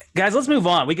fits! Guys, let's move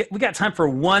on. We got time for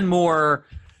one more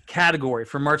category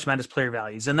for March Madness player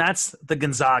values, and that's the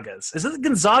Gonzagas. Is it the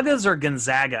Gonzagas or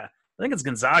Gonzaga? I think it's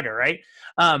Gonzaga, right?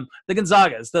 The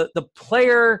Gonzagas, the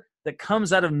player that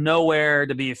comes out of nowhere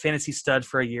to be a fantasy stud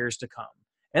for years to come.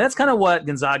 And that's kind of what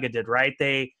Gonzaga did, right?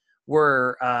 They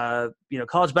were,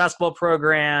 college basketball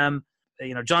program.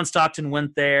 John Stockton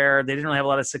went there. They didn't really have a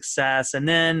lot of success. And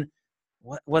then,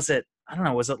 what was it? I don't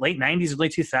know. Was it late 90s or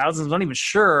late 2000s? I'm not even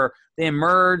sure. They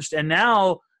emerged, and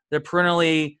now they're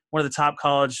perennially one of the top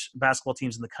college basketball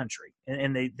teams in the country.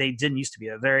 And they didn't used to be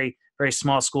a very, very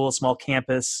small school, small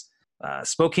campus,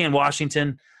 Spokane,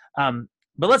 Washington.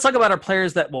 But let's talk about our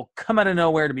players that will come out of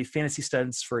nowhere to be fantasy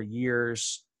studs for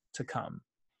years to come.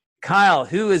 Kyle,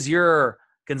 who is your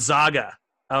Gonzaga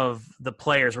of the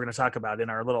players we're going to talk about in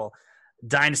our little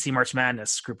Dynasty March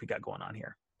Madness group we got going on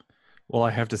here? Well,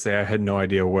 I have to say I had no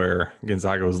idea where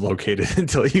Gonzaga was located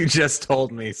until you just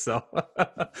told me. So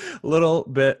a little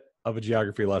bit of a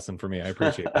geography lesson for me. I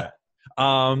appreciate that.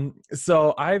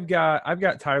 So I've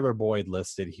got Tyler Boyd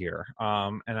listed here.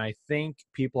 And I think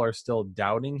people are still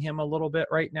doubting him a little bit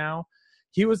right now.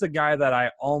 He was a guy that I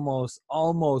almost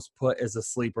put as a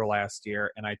sleeper last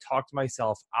year, and I talked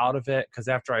myself out of it because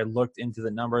after I looked into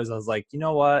the numbers, I was like, you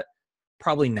know what?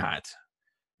 Probably not.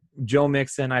 Joe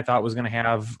Mixon, I thought was going to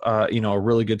have, a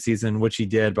really good season, which he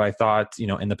did. But I thought,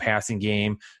 in the passing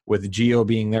game with Gio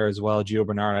being there as well, Gio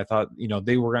Bernard, I thought,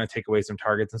 they were going to take away some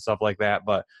targets and stuff like that.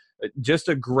 But just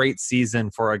a great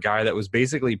season for a guy that was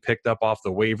basically picked up off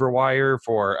the waiver wire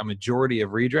for a majority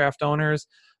of redraft owners.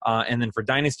 And then for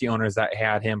dynasty owners that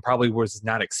had him, probably was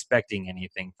not expecting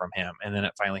anything from him. And then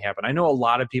it finally happened. I know a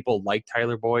lot of people like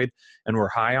Tyler Boyd and were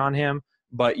high on him.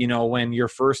 But, when your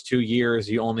first 2 years,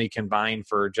 you only combine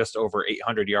for just over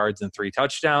 800 yards and 3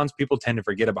 touchdowns, people tend to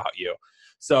forget about you.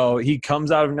 So he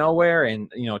comes out of nowhere and,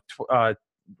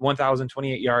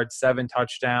 1,028 yards, 7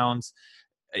 touchdowns.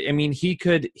 I mean, he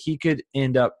could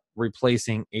end up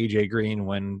replacing AJ Green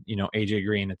when, AJ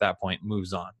Green at that point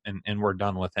moves on and we're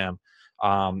done with him.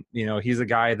 He's a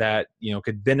guy that,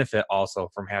 could benefit also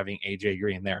from having AJ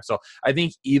Green there. So I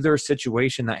think either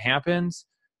situation that happens,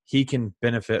 he can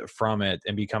benefit from it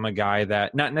and become a guy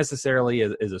that not necessarily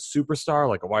is a superstar,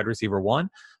 like a wide receiver 1,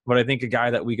 but I think a guy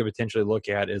that we could potentially look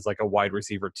at is like a wide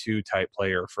receiver 2 type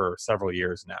player for several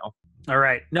years now. All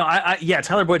right. No,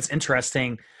 Tyler Boyd's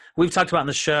interesting. We've talked about in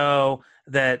the show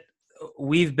that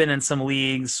we've been in some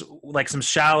leagues, like some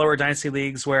shallower dynasty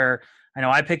leagues where I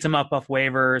know I picked him up off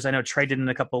waivers. I know Trey did in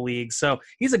a couple of leagues. So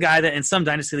he's a guy that in some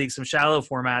dynasty leagues, some shallow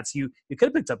formats, you could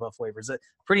have picked up off waivers.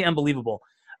 Pretty unbelievable.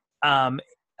 And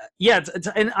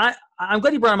I'm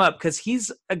glad you brought him up because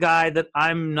he's a guy that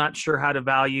I'm not sure how to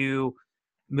value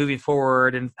moving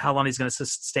forward and how long he's going to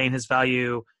sustain his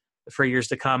value for years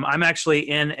to come. I'm actually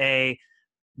in a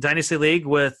dynasty league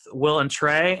with Will and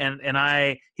Trey, and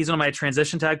he's one of my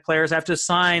transition tag players. I have to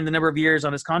assign the number of years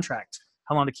on his contract,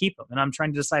 how long to keep him, and I'm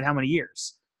trying to decide how many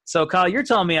years. So, Kyle, you're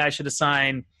telling me I should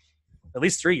assign at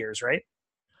least 3 years, right?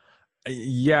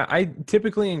 Yeah, I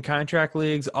typically in contract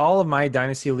leagues, all of my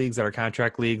dynasty leagues that are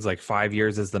contract leagues, like 5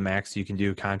 years is the max you can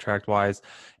do contract wise.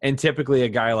 And typically a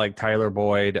guy like Tyler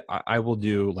Boyd, I will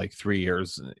do like 3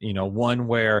 years, one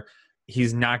where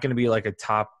he's not going to be like a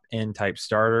top end type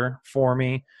starter for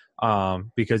me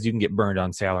because you can get burned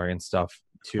on salary and stuff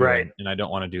too. Right. And I don't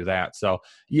want to do that. So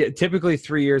yeah, typically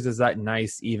 3 years is that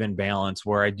nice, even balance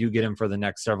where I do get him for the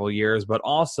next several years. But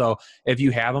also if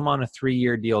you have him on a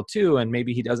 3-year deal too, and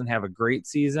maybe he doesn't have a great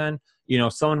season,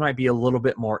 someone might be a little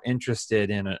bit more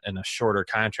interested in a shorter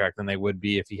contract than they would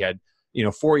be if he had,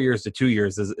 4 years to 2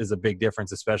 years is a big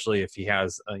difference, especially if he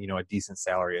has, a decent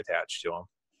salary attached to him.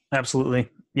 Absolutely.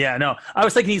 Yeah, no, I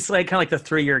was thinking he's like kind of like the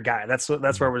 3-year guy. That's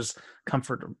where I was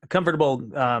comfortable,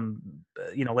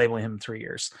 labeling him 3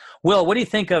 years. Will, what do you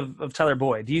think of Tyler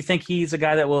Boyd? Do you think he's a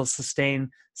guy that will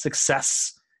sustain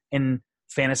success in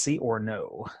fantasy or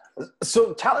no?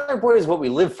 So Tyler Boyd is what we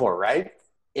live for, right?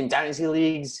 In dynasty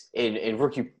leagues, in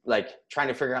rookie, like trying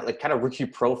to figure out like kind of rookie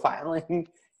profiling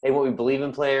and what we believe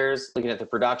in players, looking at the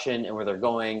production and where they're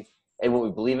going and what we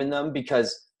believe in them.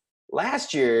 Because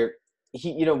last year,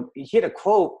 he had a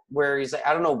quote where he's like,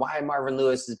 I don't know why Marvin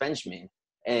Lewis is bench me.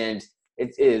 And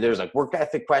there's like work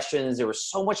ethic questions. There was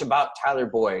so much about Tyler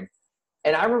Boyd.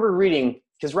 And I remember reading,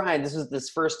 because Ryan, this was this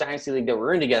first dynasty league that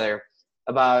we're in together,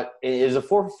 it was a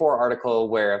 4for4 article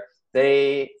where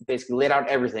they basically laid out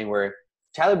everything where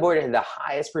Tyler Boyd had the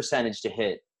highest percentage to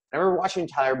hit. I remember watching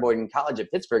Tyler Boyd in college at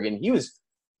Pittsburgh, and he was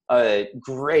a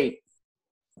great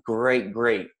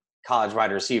college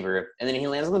wide receiver. And then he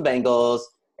lands on the Bengals,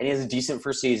 and he has a decent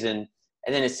first season.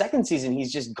 And then his second season,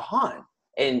 he's just gone.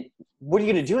 And what are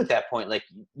you going to do at that point? Like,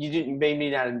 you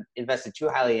maybe not invested too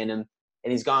highly in him,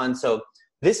 and he's gone. So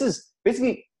this is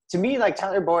basically, to me, like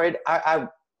Tyler Boyd, I'm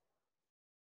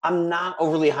not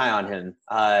overly high on him.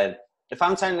 If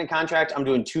I'm signing a contract, I'm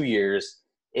doing 2 years.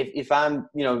 If I'm,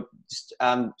 just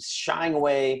shying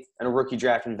away on a rookie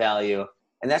draft in value,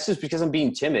 and that's just because I'm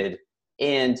being timid.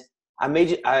 And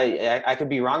I could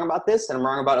be wrong about this, and I'm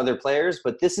wrong about other players,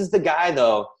 but this is the guy,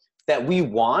 though, that we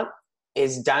want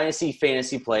is dynasty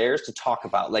fantasy players to talk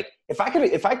about. Like, if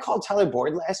I called Tyler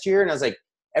Boyd last year and I was like,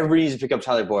 everybody needs to pick up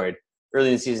Tyler Boyd early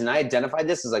in the season. I identified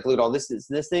this as like, look at all this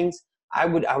things. I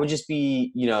would just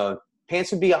be,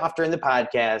 pants would be off during the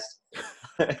podcast.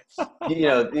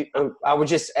 I would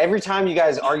just, every time you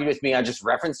guys argued with me, I just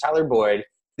reference Tyler Boyd.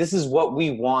 This is what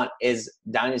we want as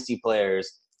dynasty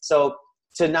players. So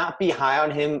to not be high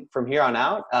on him from here on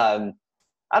out, I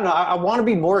don't know. I want to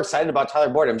be more excited about Tyler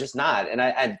Boyd. I'm just not.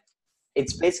 And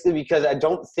it's basically because I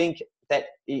don't think that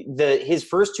his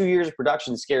first 2 years of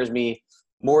production scares me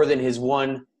more than his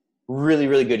one really,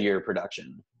 really good year of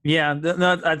production. Yeah,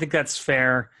 I think that's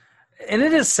fair. And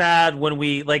it is sad when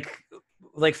we like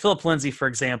Philip Lindsay, for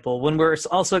example, when we're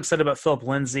also excited about Philip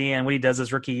Lindsay and what he does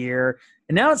his rookie year.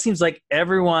 And now it seems like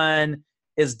everyone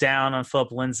is down on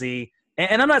Philip Lindsay.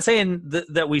 And I'm not saying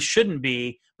that we shouldn't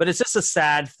be, but it's just a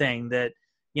sad thing that,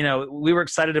 we were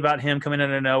excited about him coming out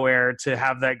of nowhere to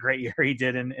have that great year he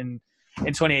did in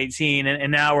 2018.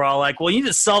 And now we're all like, well, you need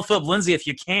to sell Philip Lindsay if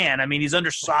you can. I mean, he's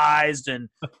undersized and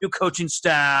new coaching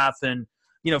staff and,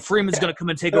 Freeman's going to come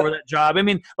and take over that job. I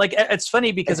mean, like, it's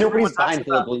funny because nobody's buying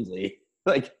Philip Lindsay.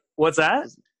 Like, what's that?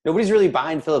 Nobody's really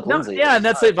buying Philip Lindsay. Yeah, and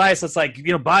that's the advice. It's like,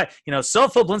 sell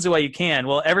Philip Lindsay while you can.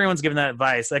 Well, everyone's giving that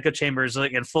advice. Echo Chambers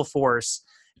like in full force.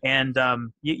 And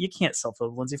you can't sell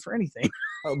Philip Lindsay for anything.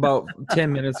 About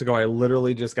 10 minutes ago, I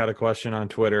literally just got a question on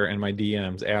Twitter and my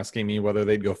DMs asking me whether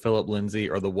they'd go Philip Lindsay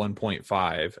or the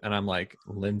 1.5. And I'm like,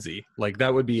 Lindsay. Like,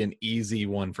 that would be an easy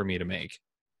one for me to make.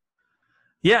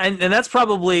 Yeah, and that's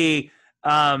probably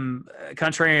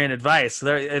contrarian advice.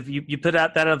 There, if you put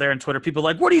that out there on Twitter, people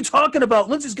are like, what are you talking about?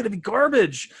 Lindsay's going to be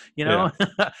garbage, Yeah.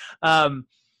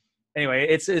 Anyway,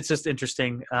 it's just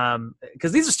interesting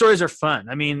because these stories are fun.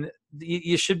 I mean,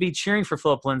 you should be cheering for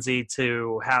Philip Lindsay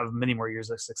to have many more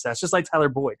years of success, just like Tyler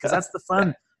Boyd, because that's the fun.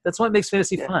 Yeah. That's what makes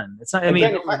fantasy fun. It's not.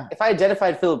 If I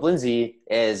identified Philip Lindsay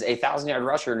as a 1,000-yard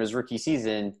rusher in his rookie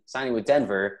season, signing with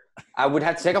Denver, I would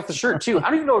have to take off the shirt too.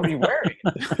 I don't even know what he'd be wearing.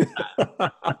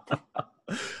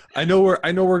 I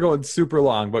know we're going super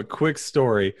long, but quick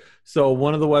story. So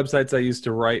one of the websites I used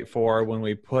to write for, when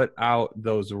we put out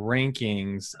those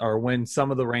rankings, or when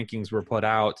some of the rankings were put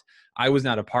out, I was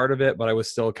not a part of it, but I was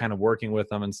still kind of working with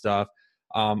them and stuff.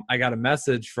 I got a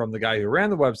message from the guy who ran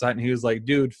the website, and he was like,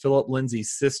 dude, Philip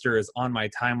Lindsay's sister is on my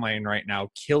timeline right now,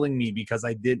 killing me because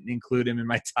I didn't include him in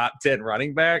my top 10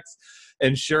 running backs.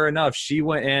 And sure enough, she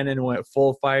went in and went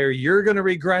full fire. You're going to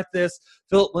regret this.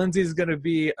 Philip Lindsay's going to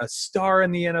be a star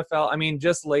in the NFL. I mean,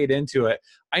 just laid into it.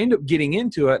 I ended up getting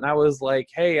into it, and I was like,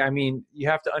 hey, I mean, you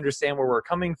have to understand where we're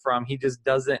coming from. He just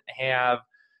doesn't have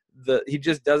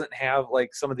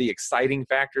like some of the exciting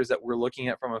factors that we're looking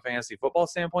at from a fantasy football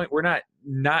standpoint. We're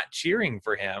not cheering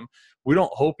for him. We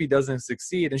don't hope he doesn't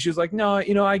succeed. And she was like, no,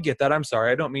 I get that. I'm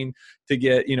sorry. I don't mean to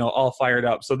get, all fired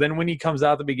up. So then when he comes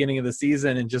out at the beginning of the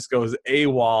season and just goes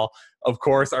AWOL, of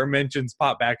course, our mentions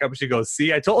pop back up. And she goes,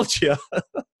 see, I told you.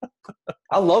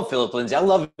 I love Philip Lindsay. I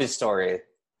love his story.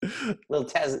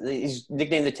 He's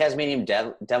nicknamed the Tasmanian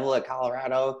Devil at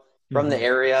Colorado, from the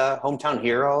area, hometown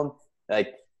hero.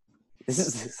 Like,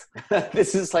 this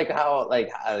is like how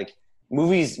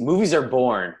movies are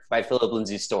born by Philip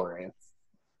Lindsay's story.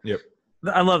 Yep.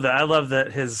 I love that. I love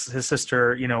that his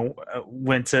sister,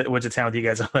 went to town with you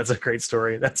guys. That's a great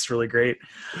story. That's really great.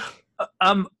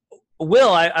 Will,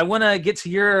 I want to get to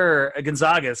your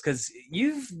Gonzagas because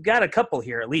you've got a couple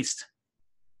here at least.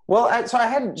 Well, so I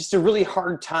had just a really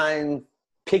hard time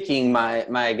picking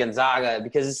my Gonzaga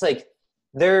because it's like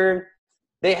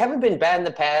they haven't been bad in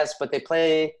the past, but they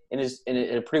play in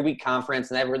a pretty weak conference,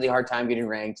 and they have a really hard time getting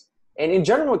ranked. And in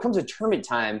general, when it comes to tournament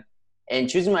time and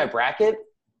choosing my bracket,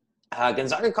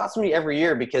 Gonzaga costs me every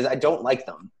year because I don't like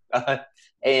them.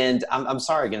 And I'm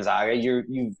sorry, Gonzaga.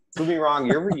 You prove me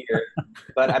wrong every year,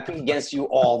 but I pick against you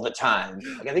all the time.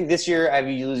 Like, I think this year I have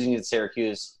you losing at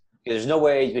Syracuse because there's no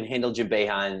way you can handle Jim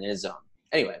Boeheim in his zone.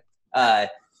 Anyway,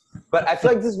 but I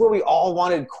feel like this is what we all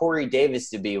wanted Corey Davis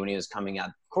to be when he was coming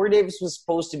out. Corey Davis was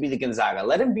supposed to be the Gonzaga.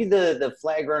 Let him be the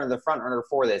flag runner, the front runner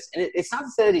for this. And it's not to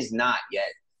say that he's not yet,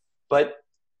 but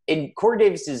in Corey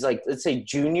Davis's, like, let's say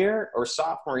junior or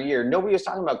sophomore year, nobody was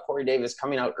talking about Corey Davis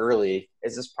coming out early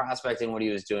as this prospect and what he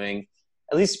was doing,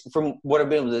 at least from what I've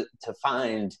been able to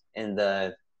find in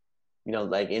the, in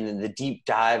the deep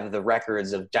dive of the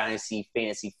records of dynasty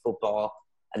fantasy football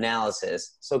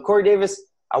analysis. So Corey Davis,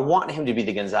 I want him to be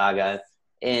the Gonzaga,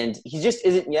 and he just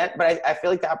isn't yet, but I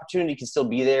feel like the opportunity can still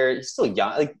be there. He's still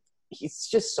young. Like, he's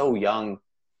just so young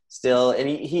still, and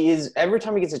he is, every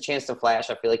time he gets a chance to flash,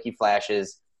 I feel like he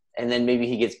flashes, and then maybe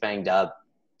he gets banged up.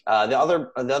 The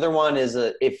other one is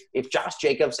if Josh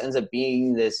Jacobs ends up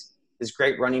being this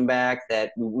great running back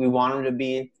that we want him to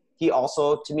be, he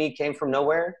also, to me, came from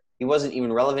nowhere. He wasn't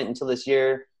even relevant until this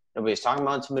year. Nobody was talking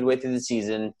about until midway through the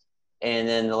season. And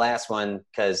then the last one,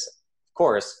 because, of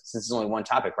course, since it's only one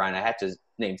topic, Ryan, I have to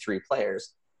name 3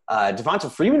 players.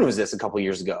 Devonta Freeman was this a couple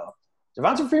years ago.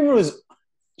 Devonta Freeman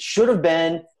should have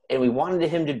been, and we wanted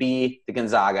him to be the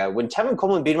Gonzaga. When Tevin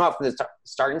Coleman beat him out from the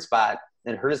starting spot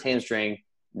and hurt his hamstring,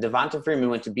 Devonta Freeman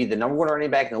went to be the number 1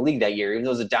 running back in the league that year, even though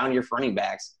it was a down year for running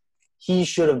backs. He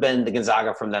should have been the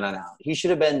Gonzaga from then on out. He should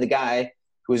have been the guy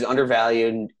who was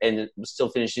undervalued and was still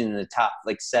finishing in the top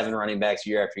 7 running backs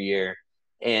year after year.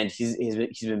 And he's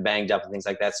been banged up and things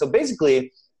like that. So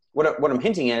basically, what I'm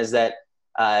hinting at is that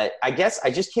I guess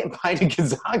I just can't buy into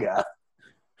Gonzaga.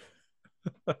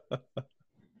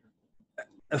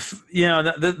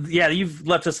 You've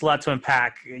left us a lot to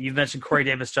unpack. You've mentioned Corey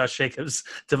Davis, Josh Jacobs,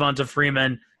 Devonta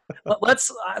Freeman.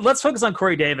 Let's focus on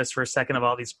Corey Davis for a second of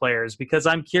all these players, because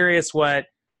I'm curious what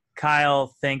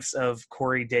Kyle thinks of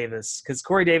Corey Davis, because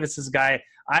Corey Davis is a guy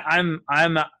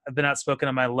I've been outspoken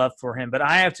on my love for him, but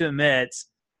I have to admit,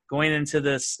 going into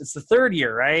this, it's the 3rd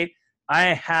year, right?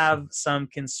 I have some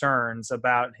concerns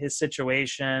about his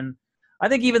situation. I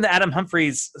think even the Adam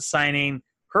Humphries signing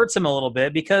hurts him a little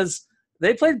bit, because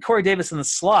they played Corey Davis in the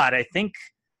slot, I think,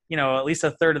 at least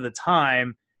a third of the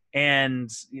time, and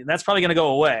that's probably going to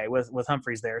go away with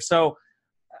Humphries there. So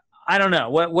I don't know.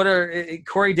 What are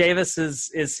Corey Davis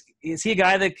is he a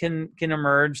guy that can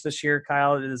emerge this year,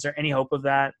 Kyle? Is there any hope of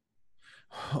that?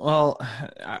 Well,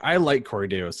 I like Corey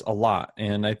Davis a lot,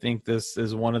 and I think this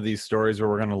is one of these stories where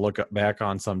we're going to look back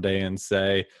on someday and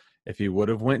say, if he would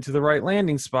have went to the right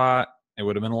landing spot, it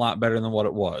would have been a lot better than what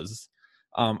it was.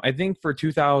 I think for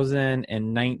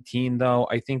 2019, though,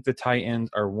 I think the Titans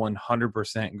are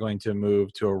 100% going to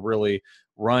move to a really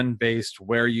run-based,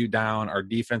 wear you down, our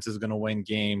defense is going to win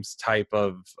games type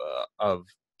of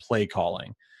play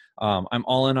calling. I'm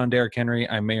all in on Derrick Henry.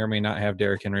 I may or may not have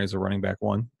Derrick Henry as a running back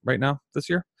 1 right now this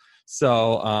year.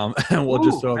 So we'll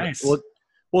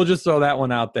just throw that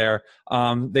one out there.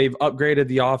 They've upgraded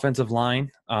the offensive line.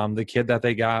 The kid that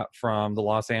they got from the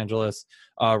Los Angeles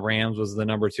Rams was the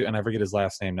number 2, and I forget his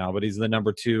last name now, but he's the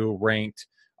number 2 ranked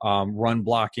run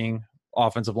blocking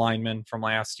offensive lineman from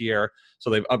last year. So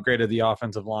they've upgraded the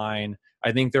offensive line.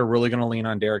 I think they're really going to lean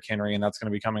on Derrick Henry, and that's going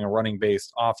to be becoming a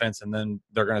running-based offense. And then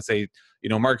they're going to say,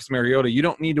 Marcus Mariota, you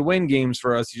don't need to win games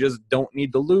for us. You just don't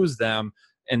need to lose them.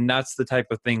 And that's the type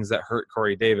of things that hurt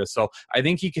Corey Davis. So I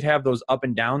think he could have those up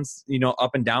and downs,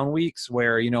 up and down weeks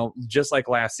where, just like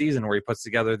last season where he puts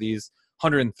together these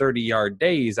 130-yard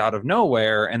days out of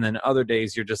nowhere, and then other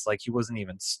days you're just like, he wasn't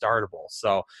even startable.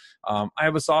 So I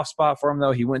have a soft spot for him,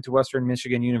 though. He went to Western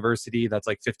Michigan University. That's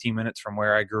like 15 minutes from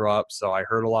where I grew up, so I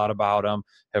heard a lot about him,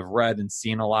 have read and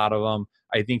seen a lot of him.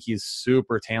 I think he's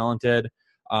super talented.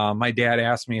 My dad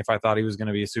asked me if I thought he was going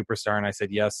to be a superstar, and I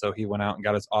said yes, so he went out and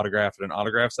got his autograph at an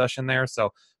autograph session there.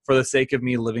 So for the sake of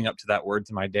me living up to that word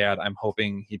to my dad, I'm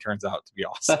hoping he turns out to be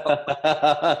awesome.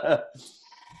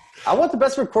 I want the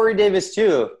best for Corey Davis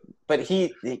too, but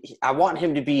I want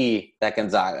him to be that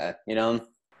Gonzaga,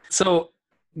 So,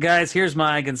 guys, here's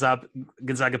my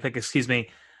Gonzaga pick.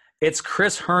 It's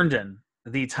Chris Herndon,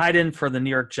 the tight end for the New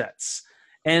York Jets,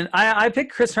 and I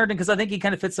picked Chris Herndon because I think he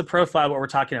kind of fits the profile of what we're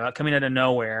talking about, coming out of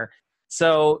nowhere.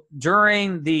 So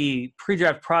during the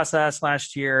pre-draft process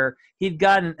last year, he'd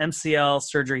gotten MCL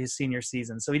surgery his senior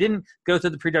season, so he didn't go through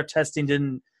the pre-draft testing,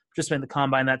 didn't participate in the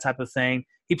combine, that type of thing.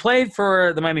 He played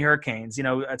for the Miami Hurricanes,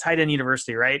 a tight end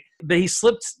university, right? But he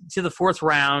slipped to the 4th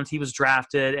round. He was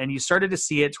drafted, and you started to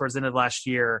see it towards the end of last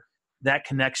year, that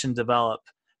connection develop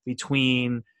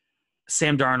between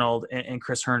Sam Darnold and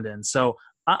Chris Herndon. So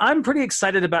I'm pretty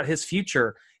excited about his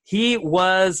future. He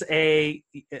was a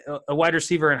wide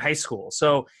receiver in high school.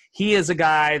 So he is a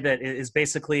guy that is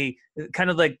basically kind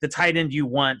of like the tight end you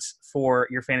want for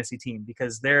your fantasy team,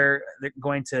 because they're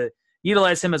going to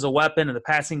utilize him as a weapon in the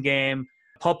passing game.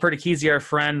 Paul Perticchese, our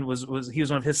friend, he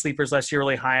was one of his sleepers last year,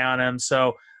 really high on him.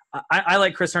 So I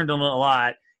like Chris Herndon a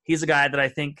lot. He's a guy that I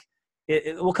think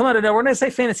it will come out of nowhere. When I say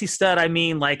fantasy stud, I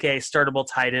mean like a startable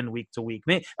tight end week to week.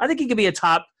 I think he could be a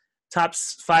top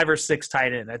 5 or 6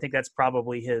 tight end. I think that's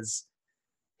probably his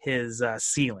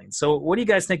ceiling. So what do you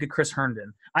guys think of Chris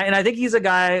Herndon? I think he's a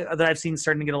guy that I've seen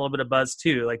starting to get a little bit of buzz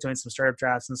too, like doing some startup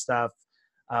drafts and stuff.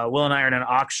 Will and I are in an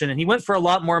auction, and he went for a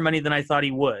lot more money than I thought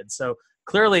he would. So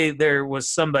clearly there was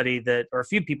somebody or a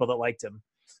few people that liked him.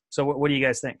 So what do you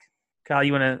guys think? Kyle,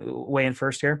 you want to weigh in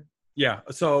first here? Yeah.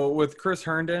 So with Chris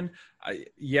Herndon,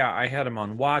 I had him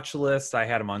on watch lists. I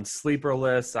had him on sleeper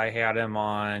lists. I had him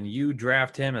on you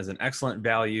draft him as an excellent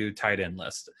value tight end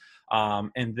list.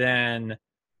 And then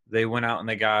they went out and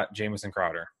they got Jamison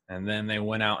Crowder. And then they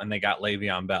went out and they got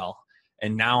Le'Veon Bell.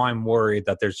 And now I'm worried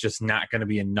that there's just not going to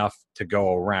be enough to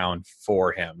go around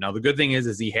for him. Now, the good thing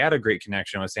is he had a great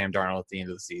connection with Sam Darnold at the end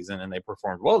of the season, and they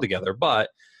performed well together. But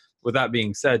with that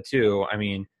being said, too, I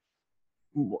mean,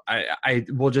 I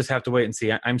will just have to wait and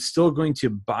see. I'm still going to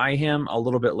buy him a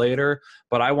little bit later,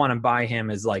 but I want to buy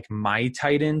him as like my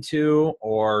tight end 2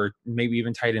 or maybe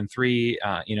even tight end 3,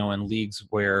 in leagues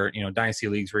where, dynasty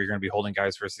leagues where you're going to be holding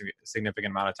guys for a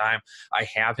significant amount of time. I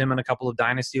have him in a couple of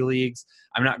dynasty leagues.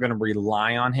 I'm not going to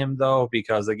rely on him though,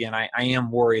 because again, I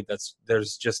am worried that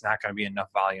there's just not going to be enough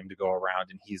volume to go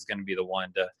around, and he's going to be the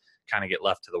one to kind of get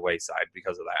left to the wayside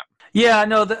because of that. Yeah,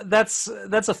 no, that's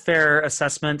a fair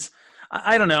assessment.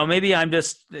 I don't know. Maybe I'm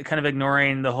just kind of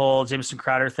ignoring the whole Jamison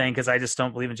Crowder thing because I just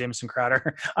don't believe in Jamison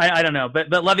Crowder. I don't know. But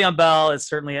Le'Veon Bell is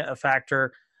certainly a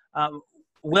factor.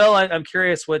 Will, I'm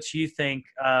curious what you think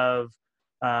of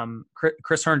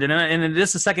Chris Herndon. And in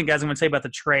just a second, guys, I'm going to tell you about the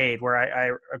trade where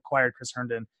I acquired Chris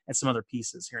Herndon and some other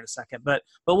pieces here in a second. But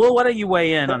Will, why don't you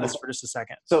weigh in on this for just a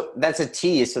second? So that's a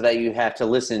tease so that you have to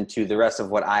listen to the rest of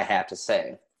what I have to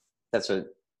say. That's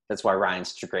why Ryan's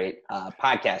such a great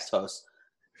podcast host.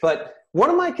 But one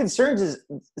of my concerns is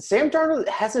Sam Darnold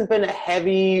hasn't been a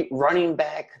heavy running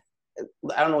back.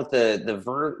 I don't know what the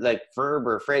verb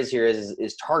or phrase here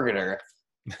is targeter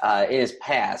in his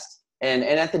past. And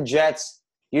at the Jets,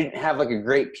 you didn't have like a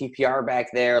great PPR back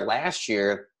there last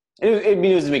year. It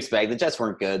was a mixed bag. The Jets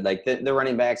weren't good. Like the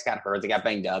running backs got hurt. They got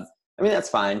banged up. I mean, that's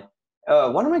fine.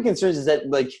 One of my concerns is that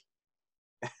like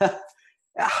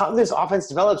how this offense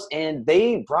develops, and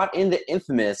they brought in the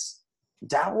infamous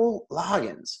Dowell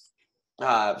Loggins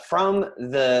from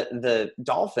the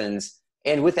Dolphins,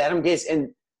 and with Adam Gase, and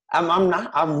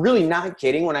I'm really not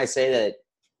kidding when I say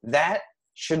that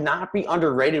should not be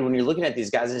underrated when you're looking at these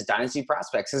guys as dynasty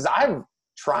prospects. Because I've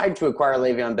tried to acquire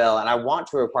Le'Veon Bell, and I want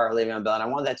to acquire Le'Veon Bell, and I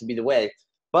want that to be the way.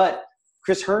 But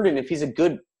Chris Herndon, if he's a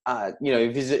good,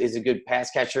 if he's a good pass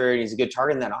catcher and he's a good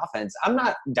target in that offense, I'm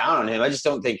not down on him. I just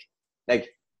don't think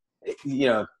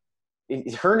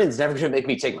Herndon's never going to make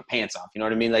me take my pants off. You know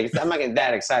what I mean? Like, I'm not getting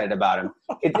that excited about him.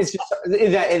 It's just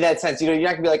in that sense, you're not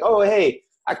going to be like, oh, hey,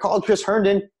 I called Chris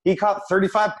Herndon. He caught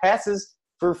 35 passes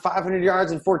for 500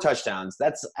 yards and 4 touchdowns.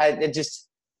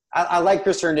 I like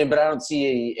Chris Herndon, but I don't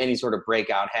see any sort of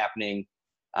breakout happening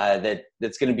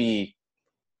that's going to be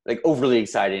like overly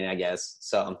exciting, I guess.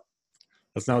 So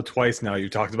that's now twice now you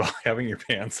talked about having your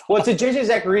pants off. Well, to JJ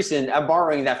Zacharyson, I'm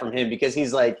borrowing that from him because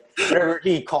he's like, whenever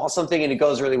he calls something and it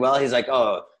goes really well, he's like,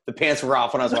 oh, the pants were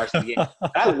off when I was watching the game.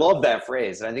 And I love that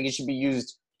phrase, and I think it should be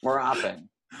used more often.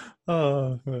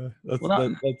 Oh, that's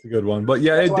a good one. But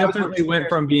yeah, it definitely went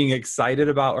from being excited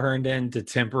about Herndon to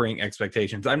tempering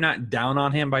expectations. I'm not down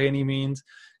on him by any means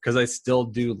because I still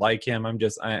do like him.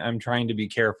 I'm trying to be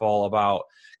careful about,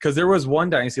 because there was one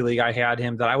dynasty league I had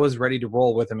him that I was ready to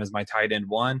roll with him as my tight end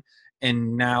 1,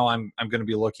 and now I'm going to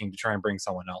be looking to try and bring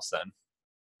someone else in.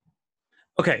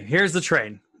 Okay, here's the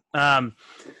trade.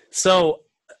 So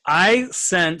I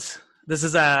sent – this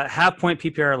is a half-point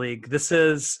PPR league. This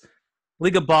is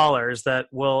League of Ballers that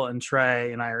Will and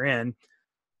Trey and I are in.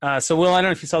 So, Will, I don't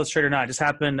know if you saw this trade or not. It just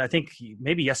happened, I think,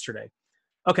 maybe yesterday.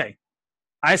 Okay.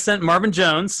 I sent Marvin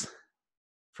Jones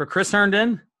for Chris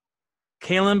Herndon,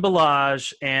 Kalen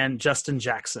Ballage, and Justin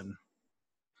Jackson.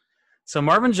 So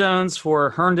Marvin Jones for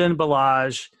Herndon,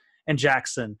 Ballage, and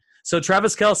Jackson. So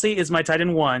Travis Kelce is my tight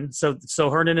end 1. So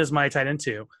Herndon is my tight end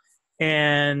 2.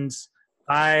 And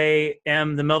I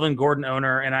am the Melvin Gordon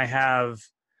owner, and I have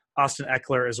Austin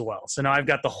Eckler as well. So now I've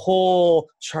got the whole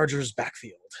Chargers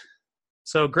backfield.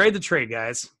 So grade the trade,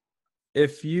 guys.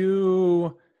 If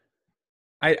you...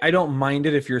 I don't mind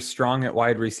it if you're strong at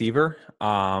wide receiver.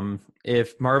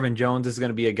 If Marvin Jones is going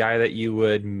to be a guy that you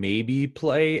would maybe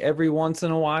play every once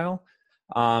in a while,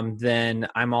 then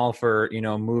I'm all for,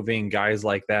 moving guys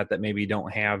like that maybe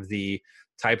don't have the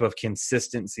type of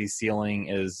consistency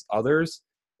ceiling as others,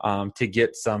 to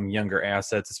get some younger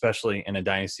assets, especially in a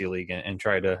dynasty league, and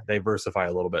try to diversify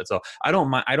a little bit. So I don't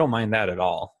mind that at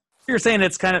all. You're saying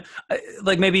it's kind of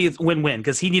like maybe it's win-win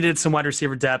because he needed some wide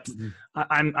receiver depth.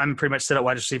 Mm-hmm. I'm pretty much set at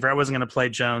wide receiver. I wasn't going to play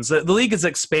Jones. The league is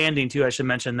expanding too. I should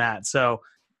mention that. So,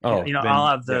 I'll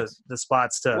have the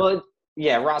spots to. Well,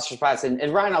 yeah, roster spots,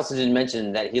 and Ryan also didn't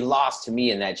mention that he lost to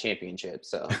me in that championship.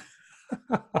 So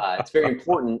it's very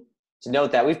important to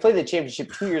note that we've played the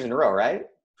championship 2 years in a row, right?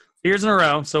 2 years in a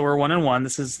row. So we're 1-1.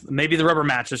 This is maybe the rubber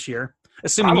match this year.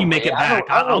 Assuming you make it back,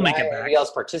 I'll make it back. Nobody else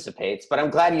participates, but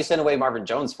I'm glad you sent away Marvin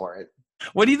Jones for it.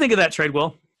 What do you think of that trade,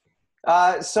 Will?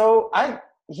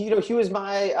 He was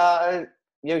my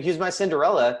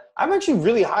Cinderella. I'm actually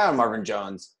really high on Marvin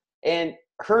Jones, and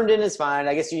Herndon is fine.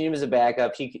 I guess you need him as a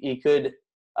backup. He could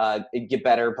get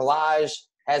better. Ballage,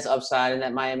 has upside, and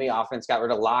that Miami offense got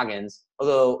rid of Loggins.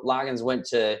 Although Loggins went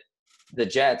to the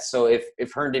Jets, so if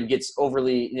Herndon gets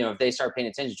overly, if they start paying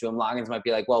attention to him, Loggins might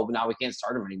be like, well, now we can't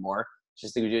start him anymore.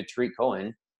 Just like we do Tariq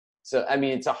Cohen. So I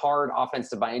mean, it's a hard offense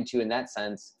to buy into in that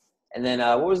sense. And then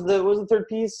what was the third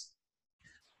piece?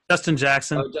 Justin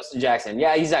Jackson. Oh, Justin Jackson.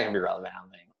 Yeah, he's not gonna be relevant, I don't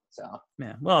think. So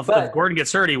yeah, well, if Gordon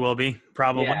gets hurt, he will be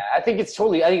probably. Yeah, I think it's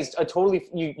a totally.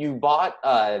 You bought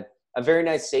a very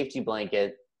nice safety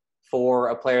blanket for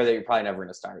a player that you're probably never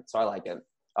gonna start. So I like it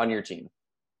on your team.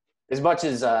 As much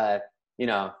as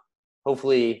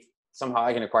hopefully somehow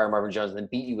I can acquire Marvin Jones and then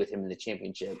beat you with him in the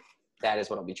championship. That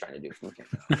is what I'll be trying to do from here.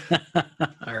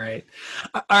 All right,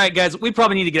 guys. We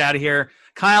probably need to get out of here.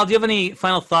 Kyle, do you have any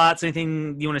final thoughts?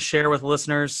 Anything you want to share with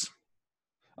listeners?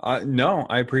 No,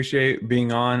 I appreciate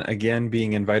being on again,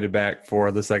 being invited back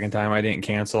for the second time. I didn't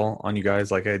cancel on you guys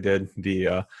like I did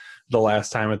the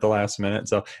last time at the last minute.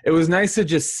 So it was nice to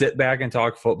just sit back and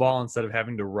talk football instead of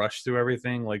having to rush through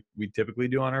everything like we typically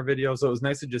do on our videos. So it was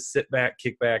nice to just sit back,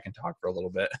 kick back, and talk for a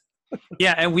little bit.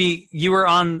 Yeah, and you're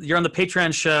on the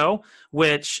Patreon show,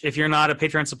 which if you're not a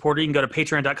Patreon supporter, you can go to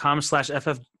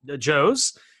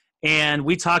patreon.com/ffjoes. And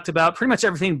we talked about pretty much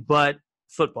everything but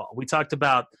football. We talked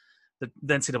about the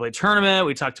NCAA tournament.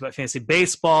 We talked about fantasy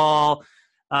baseball.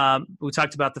 We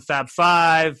talked about the Fab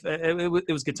Five.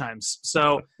 It was good times.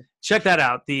 So check that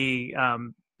out. The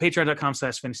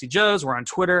patreon.com/fantasyjoes. We're on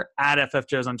Twitter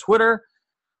 @ffjoes on Twitter.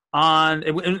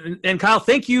 And Kyle,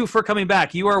 thank you for coming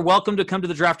back. You are welcome to come to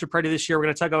the draft party this year. We're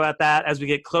going to talk about that as we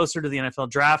get closer to the NFL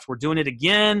draft. We're doing it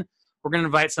again. We're going to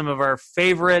invite some of our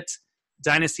favorite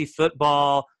dynasty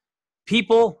football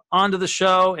people onto the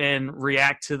show and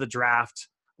react to the draft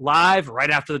live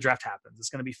right after the draft happens. It's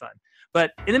going to be fun.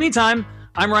 But in the meantime,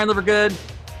 I'm Ryan Livergood.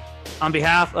 On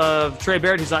behalf of Trey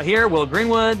Barrett, who's not here, Will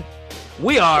Greenwood,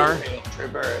 we are Trey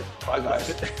Barrett. Bye, guys.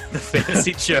 the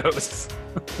Fantasy Joes.